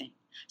everything.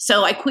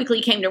 So I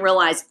quickly came to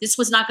realize this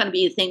was not going to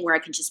be a thing where I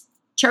could just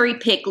cherry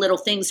pick little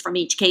things from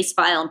each case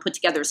file and put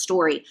together a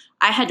story.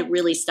 I had to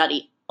really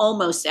study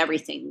almost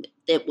everything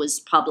that was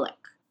public.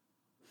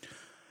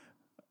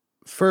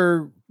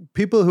 For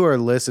people who are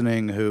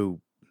listening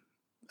who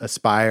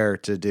aspire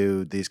to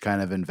do these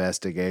kind of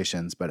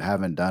investigations but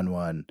haven't done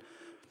one,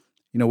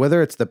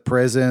 whether it's the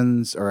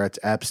prisons or it's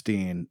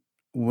Epstein,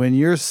 when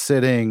you're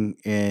sitting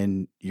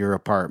in your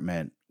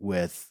apartment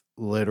with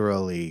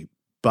literally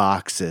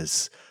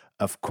boxes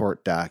of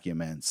court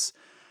documents,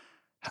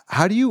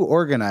 how do you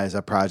organize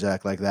a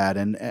project like that?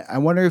 And I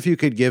wonder if you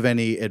could give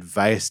any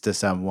advice to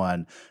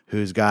someone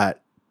who's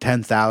got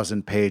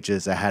 10,000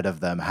 pages ahead of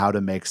them, how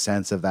to make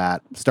sense of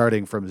that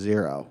starting from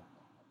zero.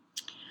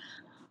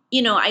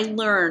 I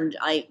learned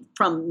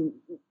from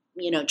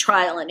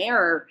trial and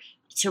error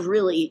to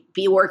really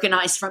be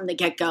organized from the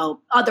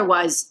get-go.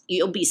 Otherwise,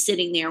 you'll be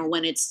sitting there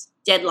when it's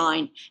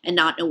deadline and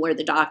not know where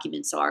the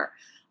documents are.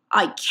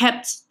 I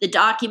kept the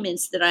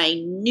documents that I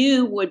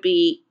knew would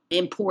be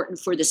important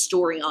for the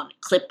story on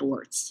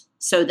clipboards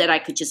so that I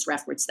could just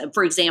reference them.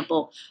 For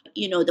example,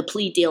 the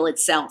plea deal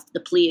itself, the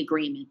plea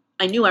agreement.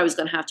 I knew I was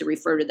going to have to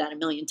refer to that a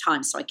million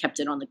times, so I kept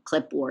it on the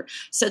clipboard.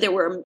 So there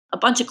were a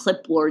bunch of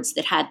clipboards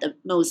that had the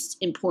most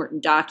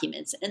important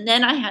documents. And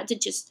then I had to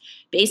just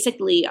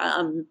basically,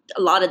 a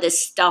lot of this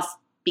stuff,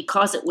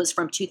 because it was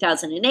from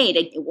 2008,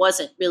 it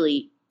wasn't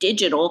really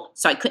digital,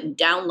 so I couldn't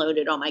download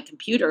it on my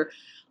computer.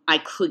 I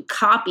could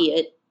copy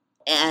it,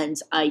 and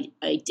I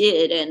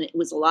did, and it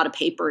was a lot of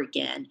paper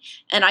again.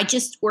 And I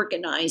just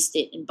organized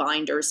it in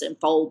binders and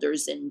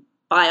folders and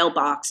file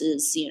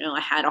boxes. I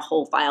had a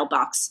whole file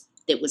box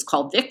that was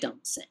called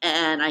Victims.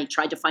 And I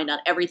tried to find out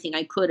everything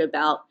I could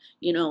about,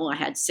 I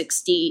had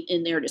 60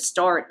 in there to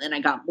start, and then I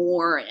got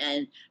more.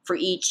 And for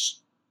each,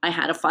 I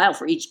had a file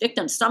for each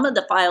victim. Some of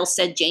the files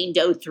said Jane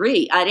Doe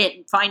 3. I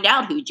didn't find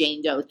out who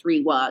Jane Doe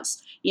 3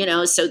 was,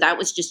 so that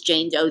was just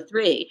Jane Doe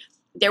 3.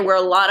 There were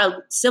a lot of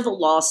civil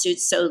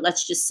lawsuits. So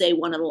let's just say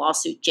one of the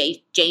lawsuits,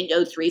 Jane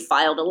Doe 3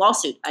 filed a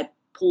lawsuit. I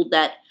pulled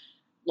that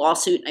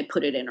lawsuit and I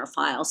put it in her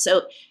file.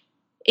 So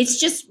it's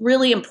just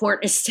really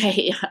important to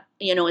stay,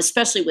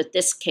 especially with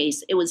this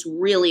case, it was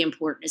really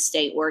important to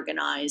stay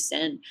organized.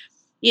 And,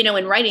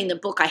 in writing the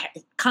book, I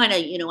kind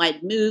of,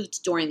 I'd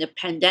moved during the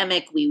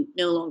pandemic. We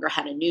no longer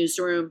had a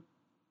newsroom.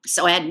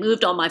 So I had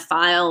moved all my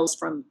files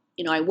from,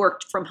 I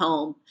worked from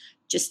home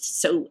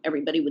just so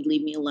everybody would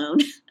leave me alone.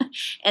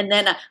 And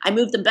then I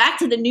moved them back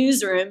to the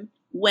newsroom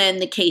when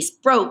the case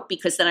broke,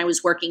 because then I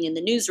was working in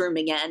the newsroom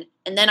again.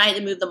 And then I had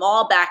to move them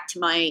all back to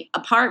my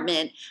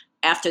apartment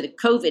after the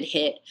COVID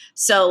hit.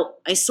 So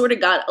I sort of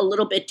got a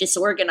little bit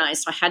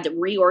disorganized. So I had to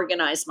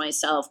reorganize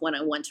myself when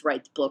I went to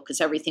write the book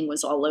because everything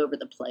was all over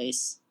the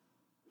place.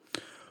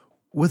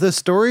 With a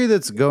story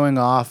that's going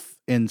off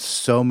in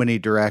so many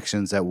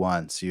directions at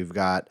once, you've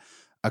got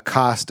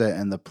Acosta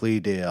and the plea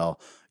deal,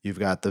 you've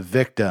got the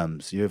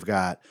victims, you've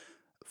got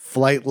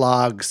flight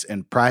logs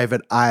and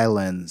private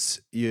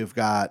islands, you've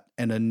got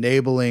an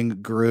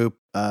enabling group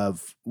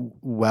of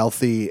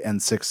wealthy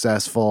and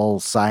successful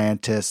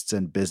scientists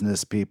and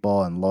business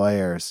people and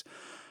lawyers.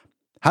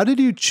 How did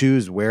you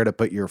choose where to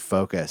put your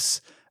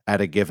focus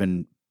at a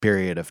given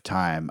period of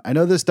time? I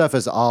know this stuff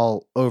is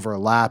all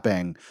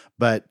overlapping,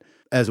 but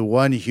as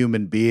one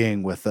human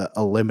being with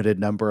a limited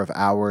number of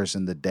hours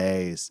in the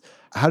days.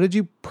 How did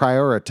you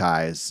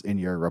prioritize in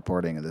your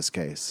reporting of this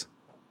case?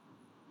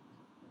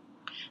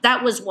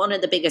 That was one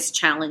of the biggest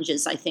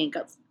challenges, I think,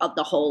 of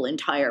the whole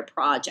entire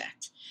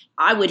project.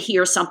 I would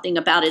hear something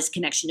about his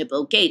connection to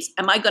Bill Gates.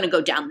 Am I going to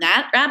go down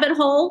that rabbit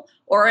hole,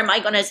 or am I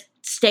going to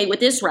stay with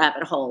this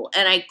rabbit hole?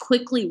 And I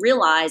quickly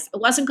realized I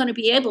wasn't going to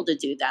be able to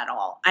do that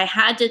all. I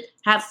had to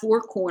have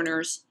four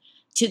corners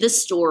to the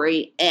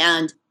story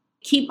and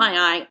keep my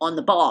eye on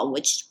the ball,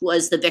 which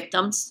was the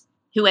victims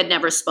who had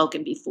never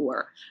spoken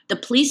before. The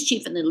police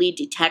chief and the lead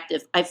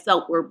detective, I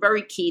felt, were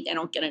very key. They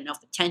don't get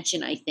enough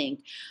attention, I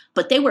think,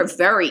 but they were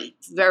very,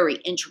 very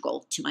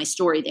integral to my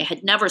story. They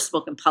had never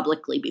spoken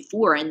publicly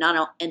before, and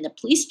the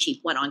police chief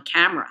went on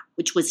camera,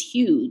 which was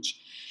huge.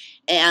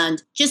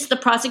 And just the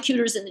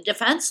prosecutors and the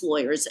defense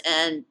lawyers.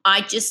 And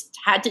I just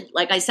had to,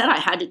 like I said, I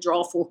had to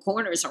draw four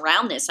corners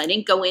around this. I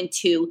didn't go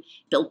into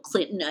Bill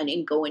Clinton. I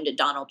didn't go into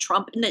Donald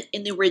Trump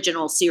in the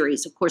original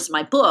series. Of course,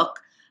 my book,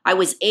 I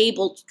was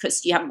able,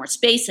 because you have more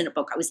space in a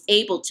book, I was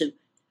able to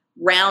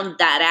round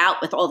that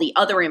out with all the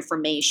other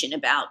information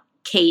about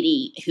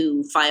Katie,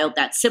 who filed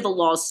that civil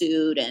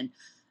lawsuit, and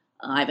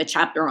I have a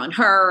chapter on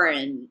her,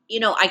 and,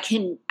 I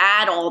can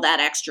add all that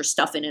extra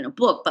stuff in a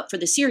book. But for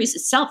the series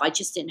itself, I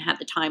just didn't have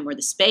the time or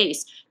the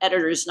space.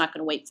 Editor's not going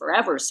to wait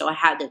forever, so I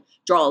had to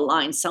draw a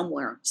line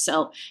somewhere.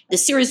 So the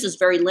series was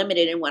very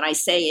limited, and what I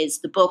say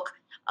is the book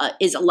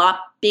is a lot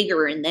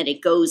bigger in that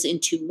it goes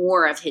into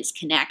more of his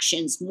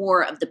connections,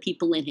 more of the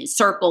people in his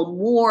circle,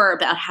 more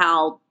about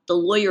how the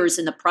lawyers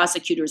and the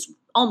prosecutors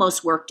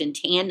almost worked in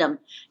tandem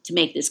to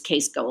make this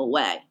case go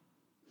away.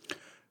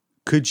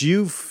 Could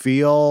you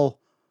feel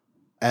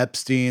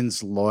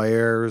Epstein's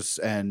lawyers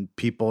and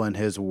people in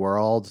his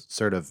world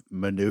sort of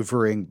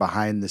maneuvering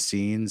behind the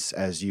scenes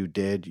as you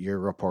did your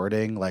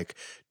reporting? Like,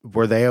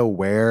 were they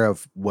aware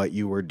of what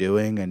you were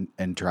doing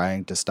and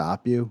trying to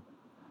stop you?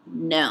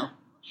 No.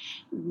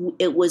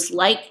 It was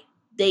like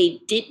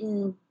they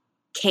didn't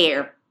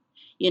care.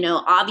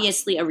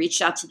 Obviously I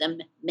reached out to them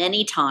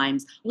many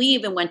times. We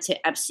even went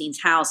to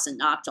Epstein's house and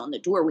knocked on the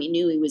door. We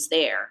knew he was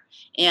there,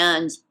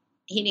 and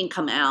he didn't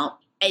come out.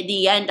 At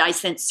the end, I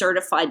sent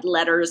certified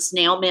letters,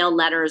 snail mail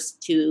letters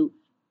to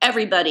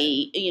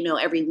everybody,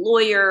 every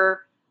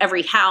lawyer,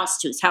 every house,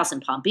 to his house in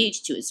Palm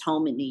Beach, to his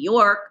home in New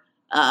York,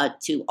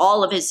 to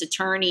all of his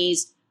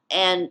attorneys.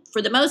 And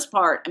for the most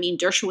part,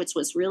 Dershowitz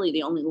was really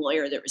the only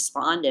lawyer that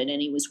responded,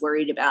 and he was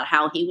worried about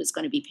how he was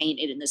going to be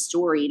painted in the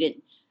story. He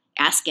didn't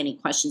ask any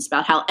questions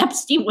about how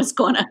Epstein was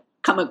going to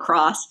come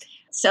across.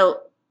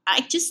 So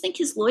I just think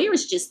his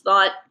lawyers just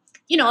thought,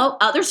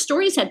 other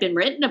stories had been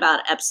written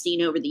about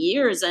Epstein over the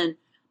years, and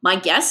my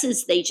guess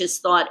is they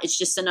just thought it's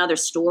just another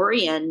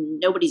story and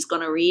nobody's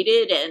going to read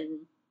it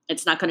and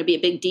it's not going to be a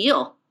big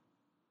deal.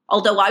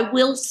 Although I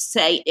will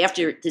say,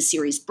 after the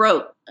series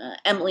broke,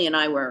 Emily and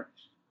I were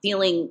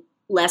feeling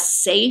less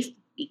safe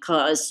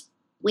because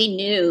we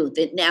knew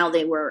that now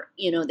they were,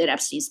 that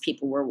Epstein's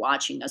people were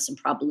watching us and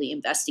probably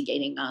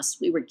investigating us.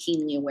 We were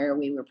keenly aware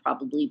we were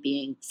probably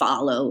being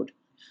followed.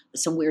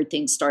 Some weird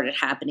things started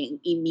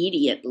happening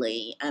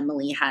immediately.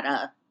 Emily had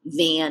a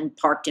van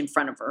parked in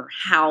front of her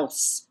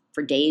house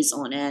for days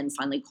on end,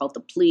 finally called the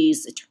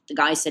police. The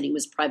guy said he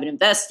was a private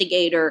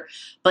investigator,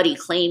 but he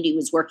claimed he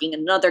was working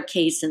another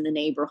case in the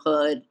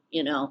neighborhood,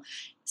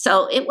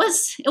 So it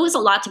was a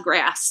lot to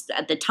grasp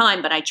at the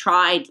time, but I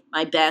tried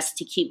my best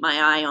to keep my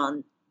eye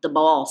on the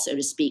ball, so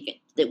to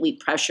speak, that we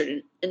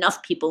pressured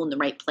enough people in the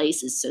right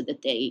places so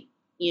that they,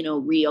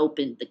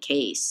 reopened the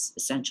case,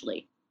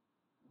 essentially.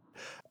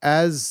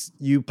 As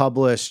you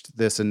published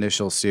this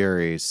initial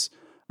series,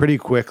 pretty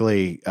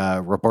quickly,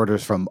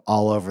 reporters from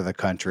all over the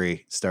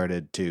country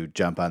started to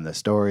jump on the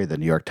story. The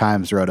New York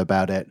Times wrote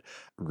about it.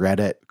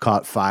 Reddit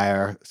caught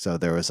fire. So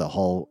there was a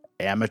whole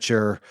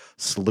amateur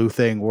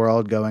sleuthing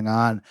world going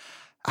on.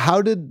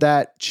 How did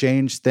that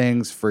change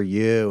things for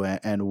you?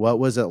 And what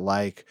was it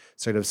like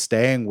sort of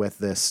staying with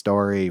this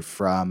story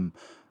from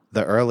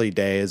the early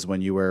days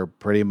when you were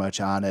pretty much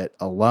on it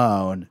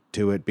alone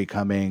to it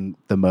becoming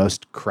the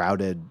most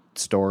crowded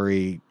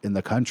story in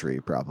the country,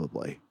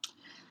 probably?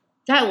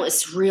 That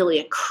was really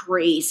a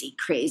crazy,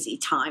 crazy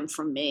time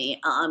for me.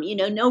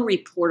 No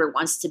reporter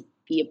wants to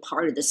be a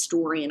part of the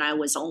story, and I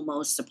was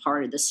almost a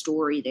part of the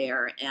story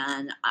there,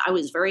 and I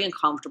was very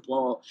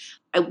uncomfortable.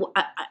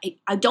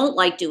 I don't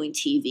like doing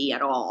TV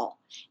at all,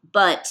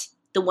 but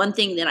the one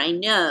thing that I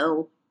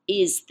know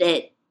is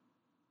that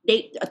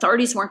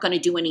authorities weren't going to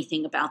do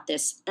anything about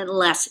this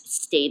unless it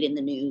stayed in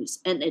the news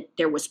and that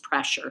there was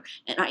pressure.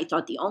 And I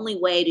thought the only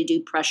way to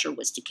do pressure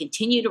was to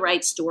continue to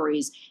write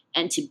stories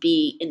and to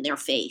be in their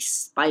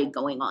face by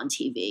going on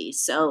TV.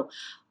 So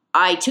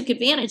I took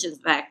advantage of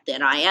the fact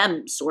that I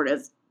am sort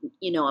of,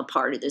 a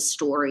part of this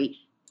story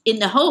in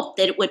the hope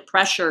that it would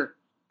pressure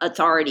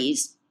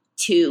authorities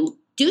to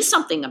do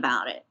something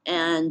about it.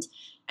 And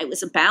it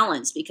was a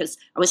balance because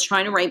I was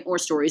trying to write more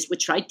stories,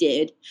 which I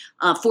did.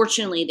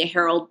 Fortunately, the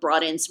Herald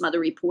brought in some other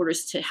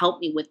reporters to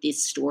help me with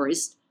these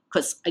stories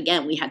because,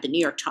 again, we had the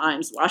New York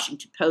Times,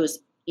 Washington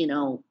Post,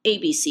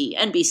 ABC,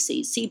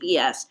 NBC,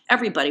 CBS,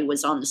 everybody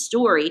was on the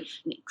story.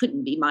 It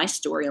couldn't be my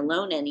story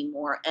alone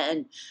anymore.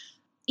 And,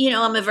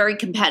 I'm a very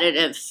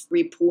competitive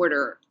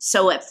reporter.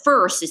 So at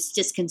first it's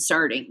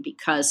disconcerting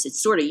because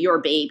it's sort of your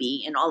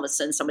baby and all of a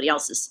sudden somebody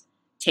else is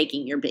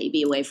taking your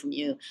baby away from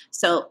you.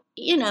 So,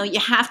 you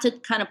have to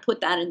kind of put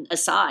that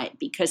aside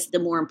because the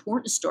more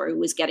important story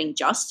was getting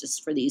justice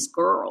for these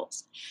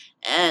girls.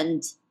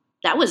 And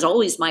that was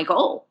always my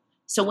goal.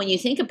 So when you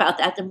think about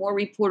that, the more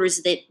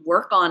reporters that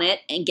work on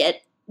it and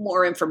get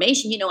more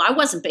information, I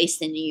wasn't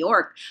based in New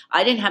York.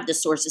 I didn't have the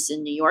sources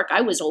in New York.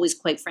 I was always,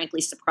 quite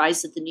frankly,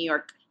 surprised that the New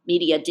York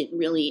media didn't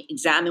really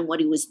examine what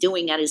he was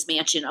doing at his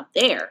mansion up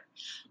there.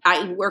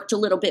 I worked a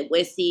little bit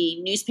with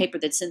the newspaper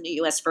that's in the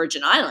U.S.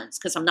 Virgin Islands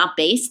because I'm not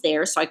based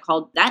there. So I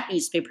called that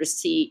newspaper to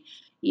see,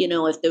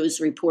 if those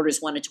reporters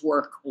wanted to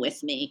work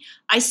with me.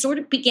 I sort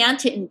of began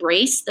to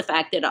embrace the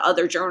fact that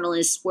other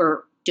journalists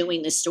were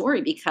doing this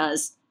story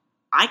because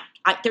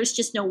there's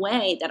just no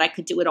way that I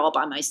could do it all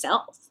by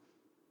myself.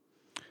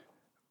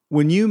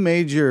 When you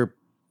made your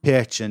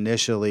pitch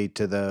initially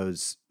to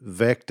those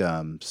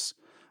victims,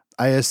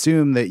 I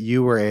assume that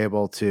you were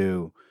able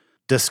to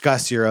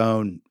discuss your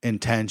own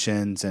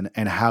intentions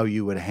and how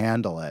you would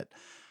handle it.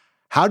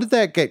 How did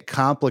that get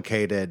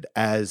complicated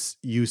as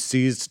you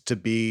ceased to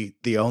be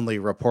the only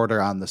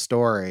reporter on the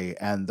story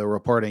and the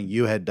reporting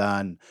you had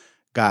done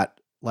got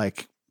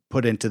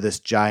put into this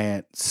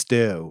giant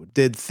stew?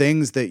 Did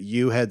things that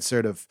you had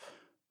sort of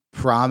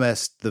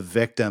promised the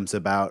victims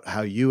about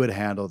how you would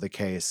handle the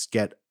case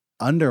get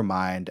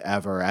undermined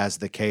ever as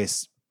the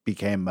case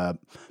became a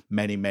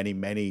many, many,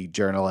 many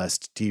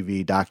journalist,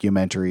 TV,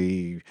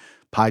 documentary,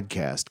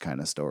 podcast kind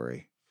of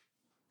story?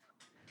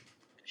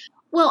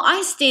 Well,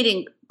 I stayed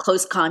in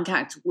close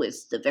contact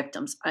with the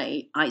victims.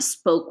 I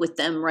spoke with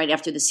them right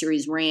after the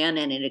series ran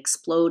and it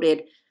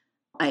exploded.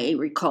 I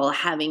recall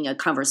having a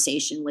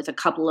conversation with a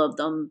couple of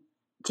them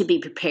to be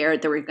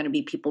prepared. There were going to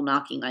be people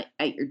knocking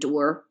at your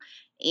door.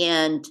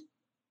 And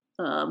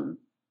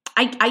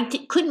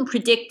I couldn't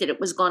predict that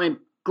it was going to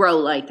grow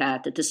like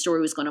that the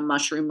story was going to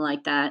mushroom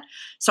like that.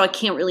 So I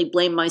can't really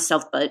blame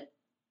myself. But,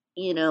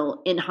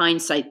 in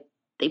hindsight,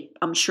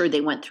 I'm sure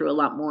they went through a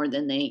lot more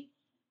than they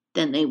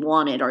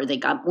wanted, or they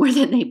got more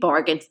than they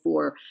bargained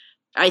for.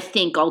 I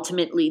think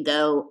ultimately,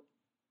 though,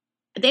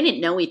 they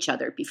didn't know each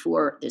other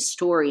before this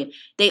story.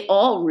 They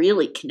all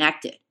really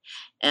connected.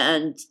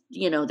 And,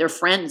 they're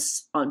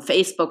friends on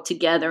Facebook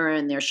together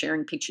and they're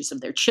sharing pictures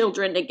of their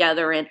children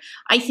together. And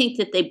I think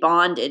that they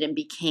bonded and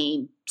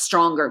became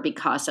stronger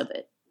because of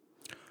it.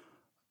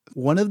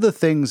 One of the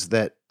things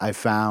that I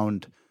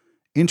found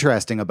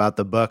interesting about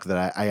the book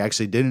that I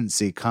actually didn't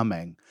see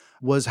coming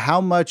was how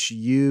much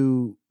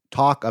you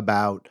talk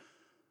about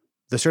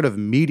the sort of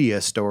media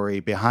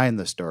story behind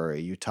the story.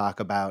 You talk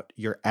about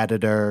your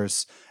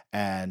editors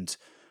and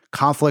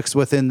conflicts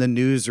within the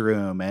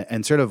newsroom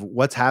and sort of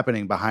what's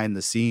happening behind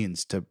the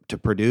scenes to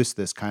produce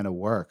this kind of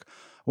work.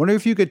 I wonder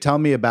if you could tell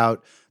me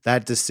about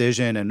that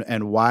decision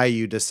and why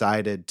you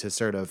decided to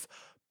sort of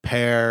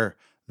pair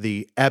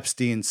the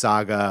Epstein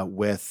saga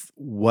with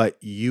what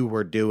you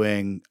were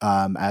doing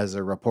as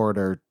a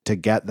reporter to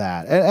get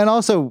that. And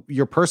also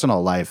your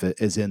personal life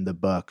is in the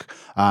book.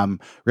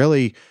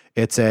 Really,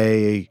 it's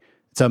a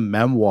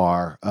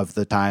memoir of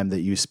the time that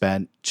you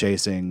spent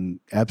chasing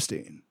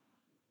Epstein.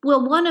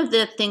 Well, one of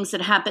the things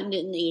that happened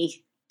in the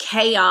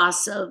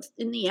chaos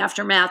in the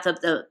aftermath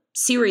of the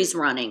series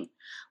running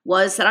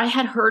was that I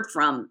had heard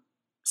from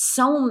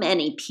so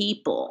many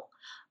people,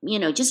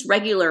 just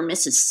regular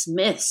Mrs.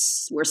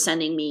 Smiths were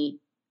sending me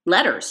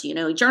letters.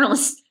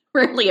 Journalists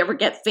rarely ever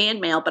get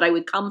fan mail, but I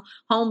would come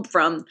home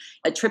from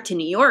a trip to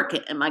New York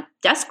and my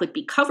desk would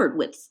be covered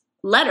with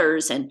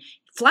letters and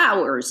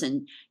flowers.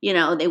 And,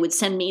 they would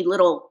send me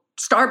little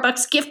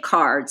Starbucks gift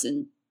cards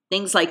and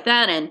things like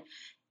that. And,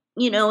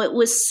 it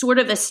was sort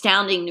of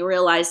astounding to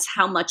realize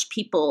how much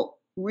people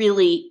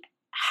really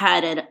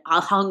had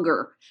a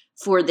hunger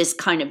for this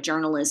kind of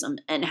journalism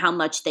and how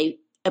much they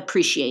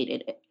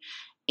appreciated it.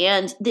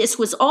 And this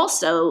was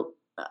also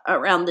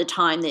around the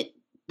time that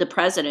the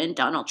president,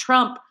 Donald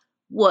Trump,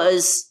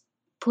 was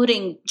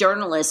putting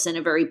journalists in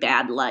a very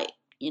bad light,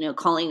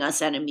 calling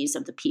us enemies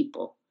of the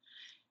people.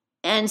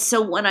 And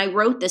so when I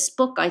wrote this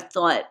book, I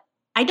thought,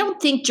 I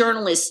don't think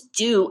journalists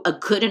do a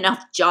good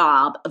enough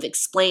job of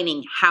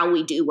explaining how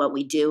we do what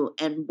we do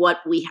and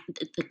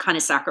the kind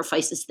of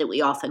sacrifices that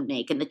we often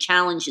make and the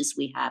challenges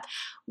we have.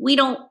 We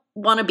don't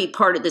want to be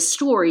part of the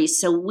story,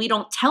 so we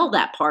don't tell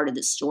that part of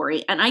the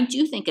story. And I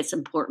do think it's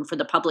important for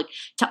the public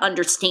to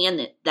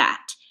understand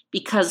that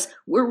because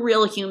we're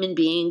real human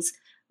beings.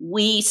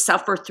 We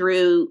suffer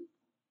through,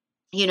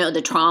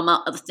 the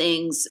trauma of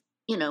things.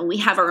 We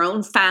have our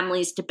own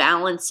families to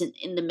balance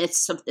in the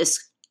midst of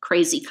this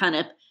crazy kind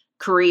of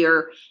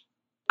career.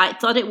 I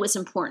thought it was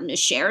important to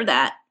share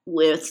that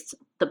with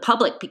the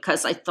public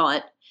because I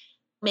thought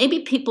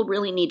maybe people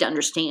really need to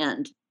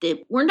understand that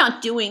we're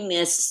not doing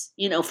this,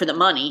 for the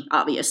money,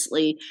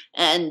 obviously,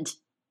 and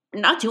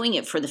we're not doing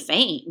it for the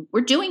fame.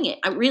 We're doing it.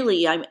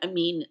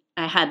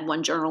 I had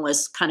one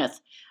journalist kind of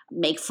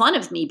make fun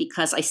of me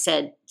because I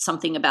said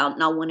something about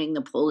not winning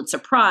the Pulitzer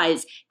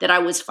Prize, that I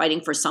was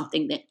fighting for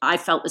something that I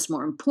felt was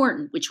more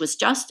important, which was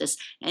justice.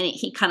 And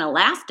he kind of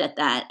laughed at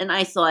that. And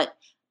I thought,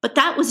 but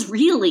that was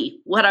really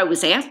what I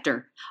was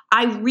after.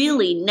 I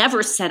really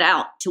never set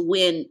out to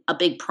win a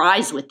big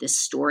prize with this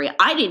story.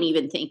 I didn't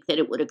even think that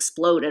it would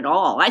explode at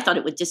all. I thought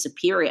it would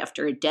disappear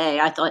after a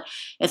day. I thought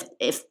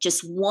if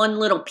just one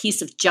little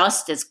piece of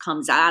justice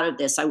comes out of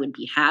this, I would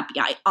be happy.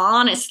 I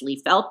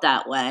honestly felt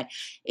that way.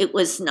 It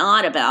was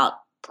not about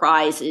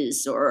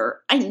prizes,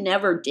 or I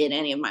never did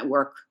any of my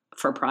work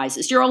for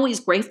prizes. You're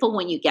always grateful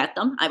when you get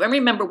them. I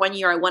remember one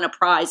year I won a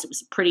prize. It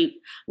was I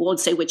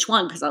won't say which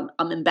one because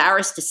I'm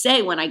embarrassed to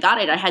say when I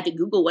got it, I had to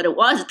Google what it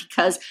was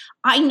because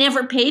I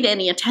never paid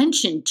any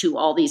attention to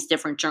all these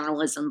different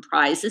journalism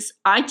prizes.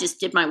 I just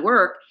did my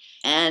work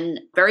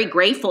and very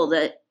grateful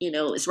that,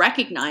 it was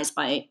recognized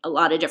by a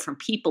lot of different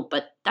people,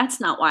 but that's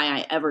not why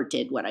I ever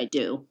did what I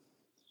do.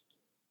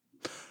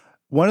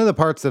 One of the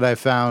parts that I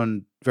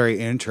found very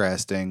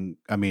interesting,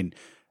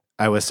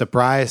 I was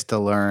surprised to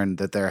learn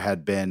that there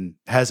had been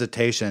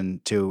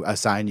hesitation to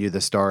assign you the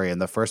story in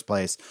the first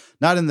place,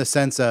 not in the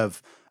sense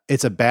of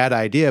it's a bad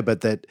idea, but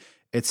that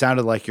it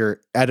sounded like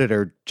your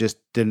editor just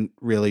didn't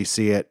really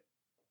see it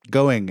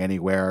going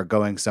anywhere or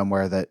going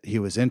somewhere that he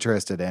was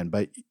interested in.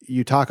 But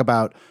you talk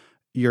about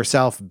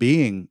yourself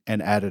being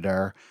an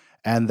editor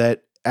and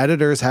that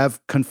editors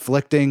have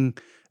conflicting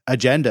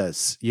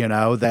agendas,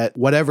 that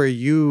whatever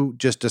you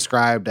just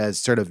described as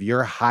sort of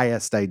your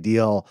highest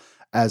ideal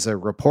as a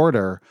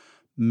reporter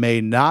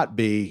may not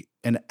be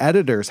an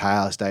editor's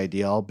highest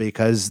ideal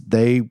because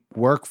they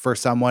work for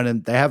someone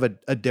and they have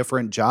a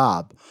different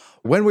job.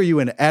 When were you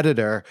an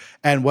editor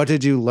and what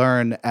did you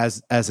learn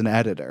as an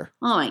editor?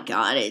 Oh my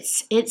God,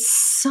 it's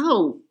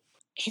so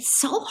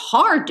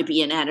hard to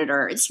be an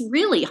editor. It's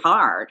really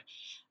hard.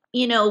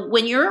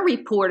 When you're a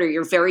reporter,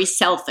 you're very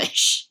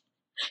selfish.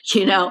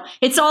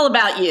 It's all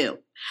about you.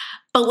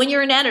 But when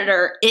you're an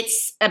editor,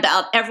 it's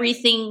about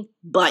everything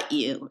but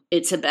you.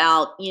 It's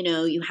about,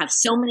 you have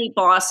so many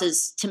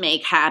bosses to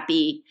make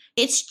happy.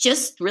 It's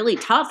just really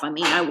tough.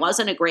 I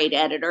wasn't a great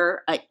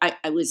editor.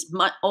 I was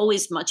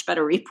always much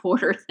better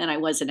reporter than I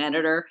was an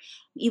editor.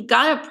 You've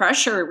got to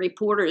pressure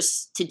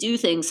reporters to do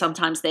things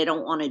sometimes they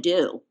don't want to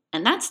do.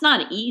 And that's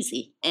not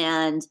easy.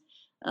 And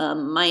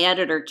my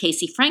editor,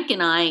 Casey Frank,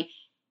 and I,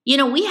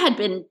 we had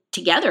been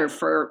together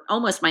for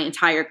almost my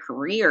entire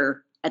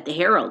career at the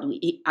Herald.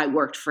 I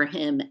worked for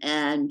him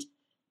and,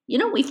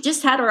 we've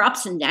just had our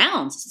ups and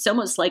downs. It's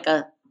almost like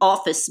a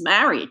office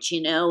marriage,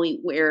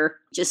 where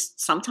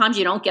just sometimes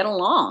you don't get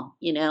along,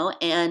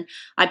 and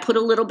I put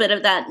a little bit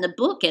of that in the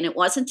book, and it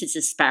wasn't to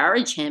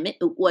disparage him. It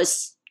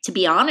was to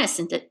be honest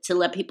and to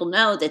let people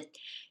know that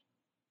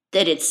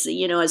it's,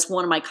 as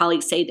one of my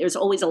colleagues say, there's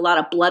always a lot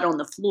of blood on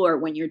the floor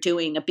when you're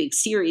doing a big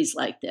series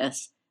like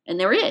this. And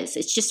there is.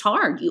 It's just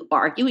hard. You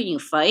argue and you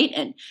fight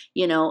and,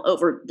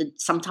 over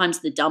sometimes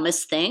the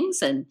dumbest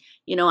things. And,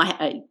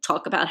 I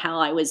talk about how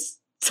I was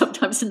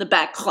sometimes in the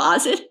back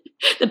closet,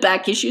 the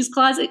back issues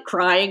closet,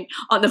 crying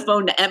on the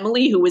phone to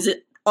Emily, who was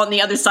on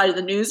the other side of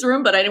the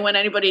newsroom, but I didn't want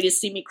anybody to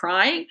see me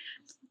crying.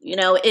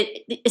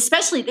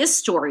 Especially this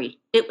story,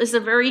 it was a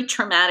very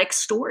traumatic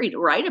story to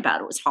write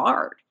about. It was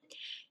hard.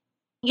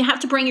 You have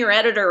to bring your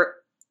editor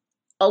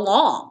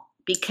along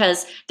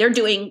because they're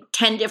doing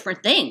 10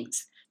 different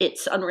things.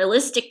 It's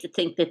unrealistic to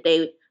think that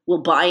they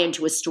will buy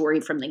into a story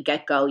from the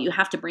get-go. You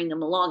have to bring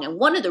them along. And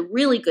one of the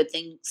really good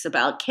things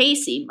about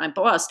Casey, my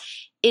boss,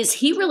 is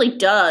he really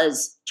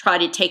does try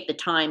to take the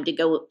time to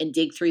go and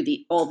dig through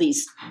all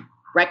these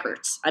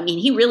records.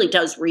 He really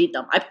does read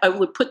them. I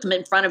would put them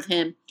in front of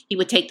him. He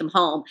would take them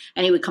home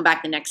and he would come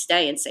back the next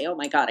day and say, oh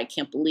my God, I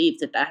can't believe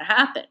that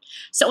happened.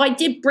 So I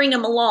did bring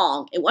him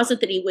along. It wasn't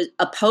that he was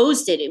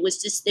opposed it. It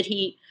was just that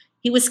he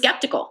was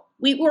skeptical.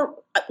 We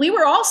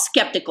were all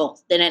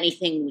skeptical that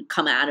anything would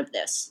come out of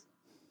this.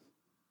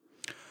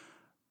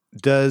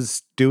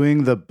 Does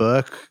doing the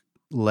book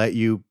let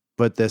you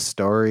put this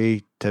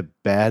story to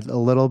bed a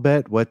little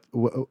bit? What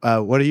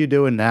are you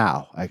doing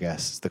now, I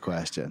guess is the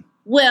question.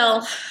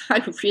 Well,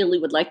 I really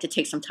would like to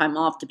take some time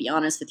off, to be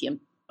honest with you.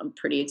 I'm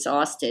pretty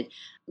exhausted,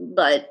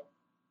 but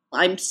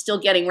I'm still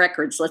getting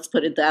records. Let's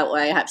put it that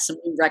way. I have some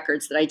new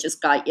records that I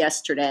just got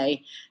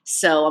yesterday,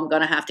 so I'm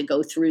going to have to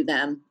go through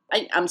them.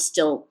 I'm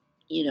still,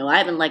 I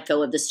haven't let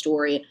go of the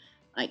story.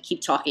 I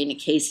keep talking to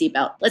Casey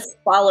about let's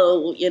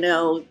follow,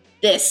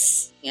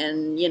 this.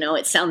 And,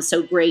 it sounds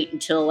so great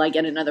until I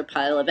get another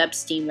pile of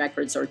Epstein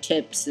records or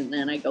tips, and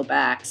then I go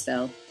back.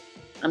 So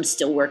I'm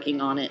still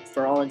working on it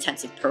for all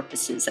intents and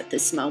purposes at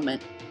this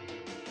moment.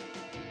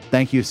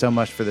 Thank you so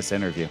much for this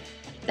interview.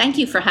 Thank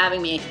you for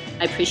having me.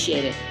 I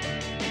appreciate it.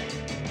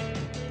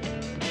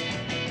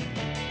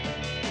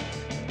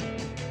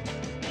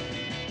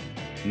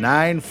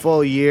 Nine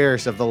full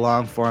years of the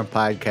Long Form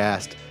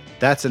Podcast.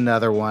 That's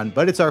another one,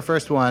 but it's our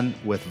first one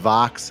with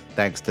Vox.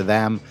 Thanks to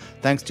them.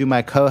 Thanks to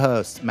my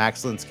co-hosts,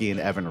 Max Linsky and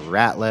Evan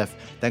Ratliff.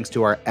 Thanks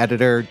to our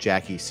editor,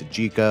 Jackie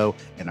Sajiko,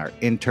 and our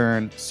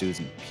intern,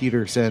 Susan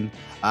Peterson.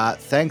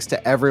 Thanks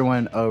to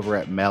everyone over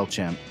at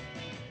MailChimp.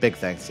 Big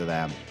thanks to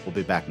them. We'll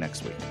be back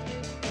next week.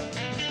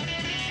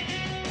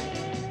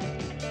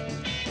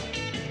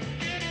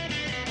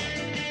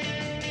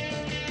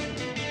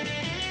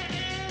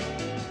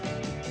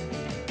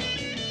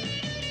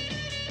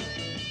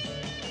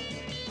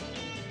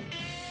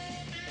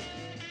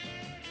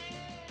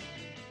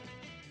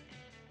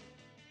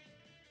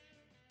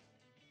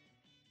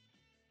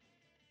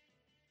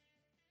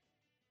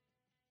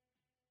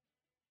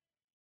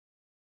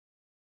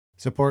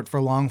 Support for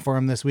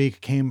Longform this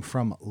week came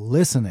from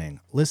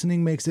Listening.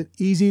 Listening makes it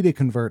easy to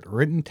convert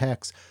written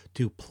text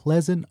to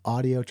pleasant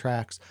audio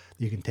tracks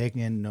that you can take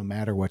in no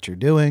matter what you're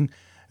doing.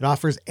 It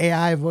offers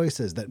AI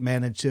voices that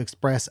manage to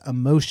express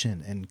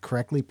emotion and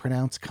correctly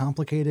pronounce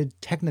complicated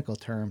technical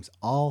terms,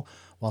 all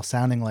while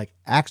sounding like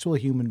actual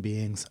human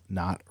beings,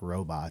 not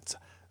robots.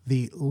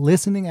 The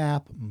Listening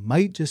app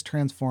might just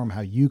transform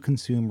how you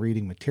consume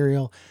reading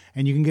material,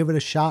 and you can give it a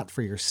shot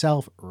for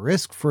yourself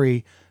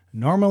risk-free.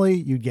 Normally,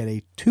 you'd get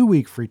a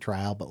 2-week free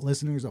trial, but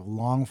listeners of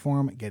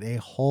Longform get a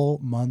whole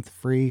month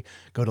free.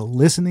 Go to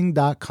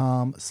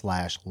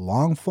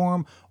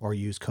listening.com/longform or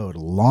use code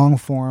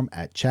LONGFORM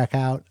at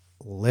checkout.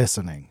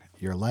 Listening.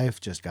 Your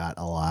life just got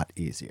a lot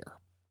easier.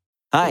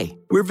 Hi,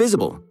 we're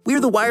Visible. We're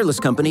the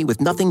wireless company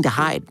with nothing to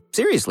hide.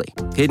 Seriously.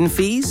 Hidden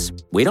fees?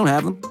 We don't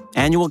have them.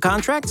 Annual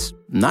contracts?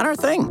 Not our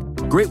thing.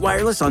 Great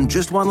wireless on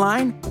just one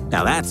line?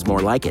 Now that's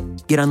more like it.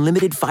 Get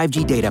unlimited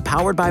 5G data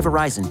powered by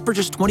Verizon for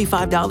just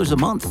 $25 a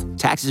month.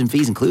 Taxes and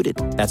fees included.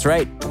 That's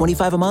right,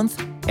 $25 a month,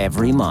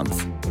 every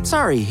month.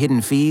 Sorry,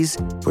 hidden fees.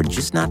 We're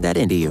just not that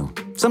into you.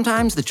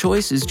 Sometimes the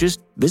choice is just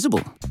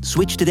Visible.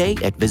 Switch today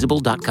at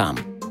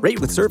Visible.com.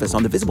 Rate with service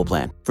on the Visible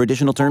plan. For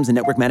additional terms and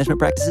network management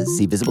practices,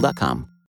 see Visible.com.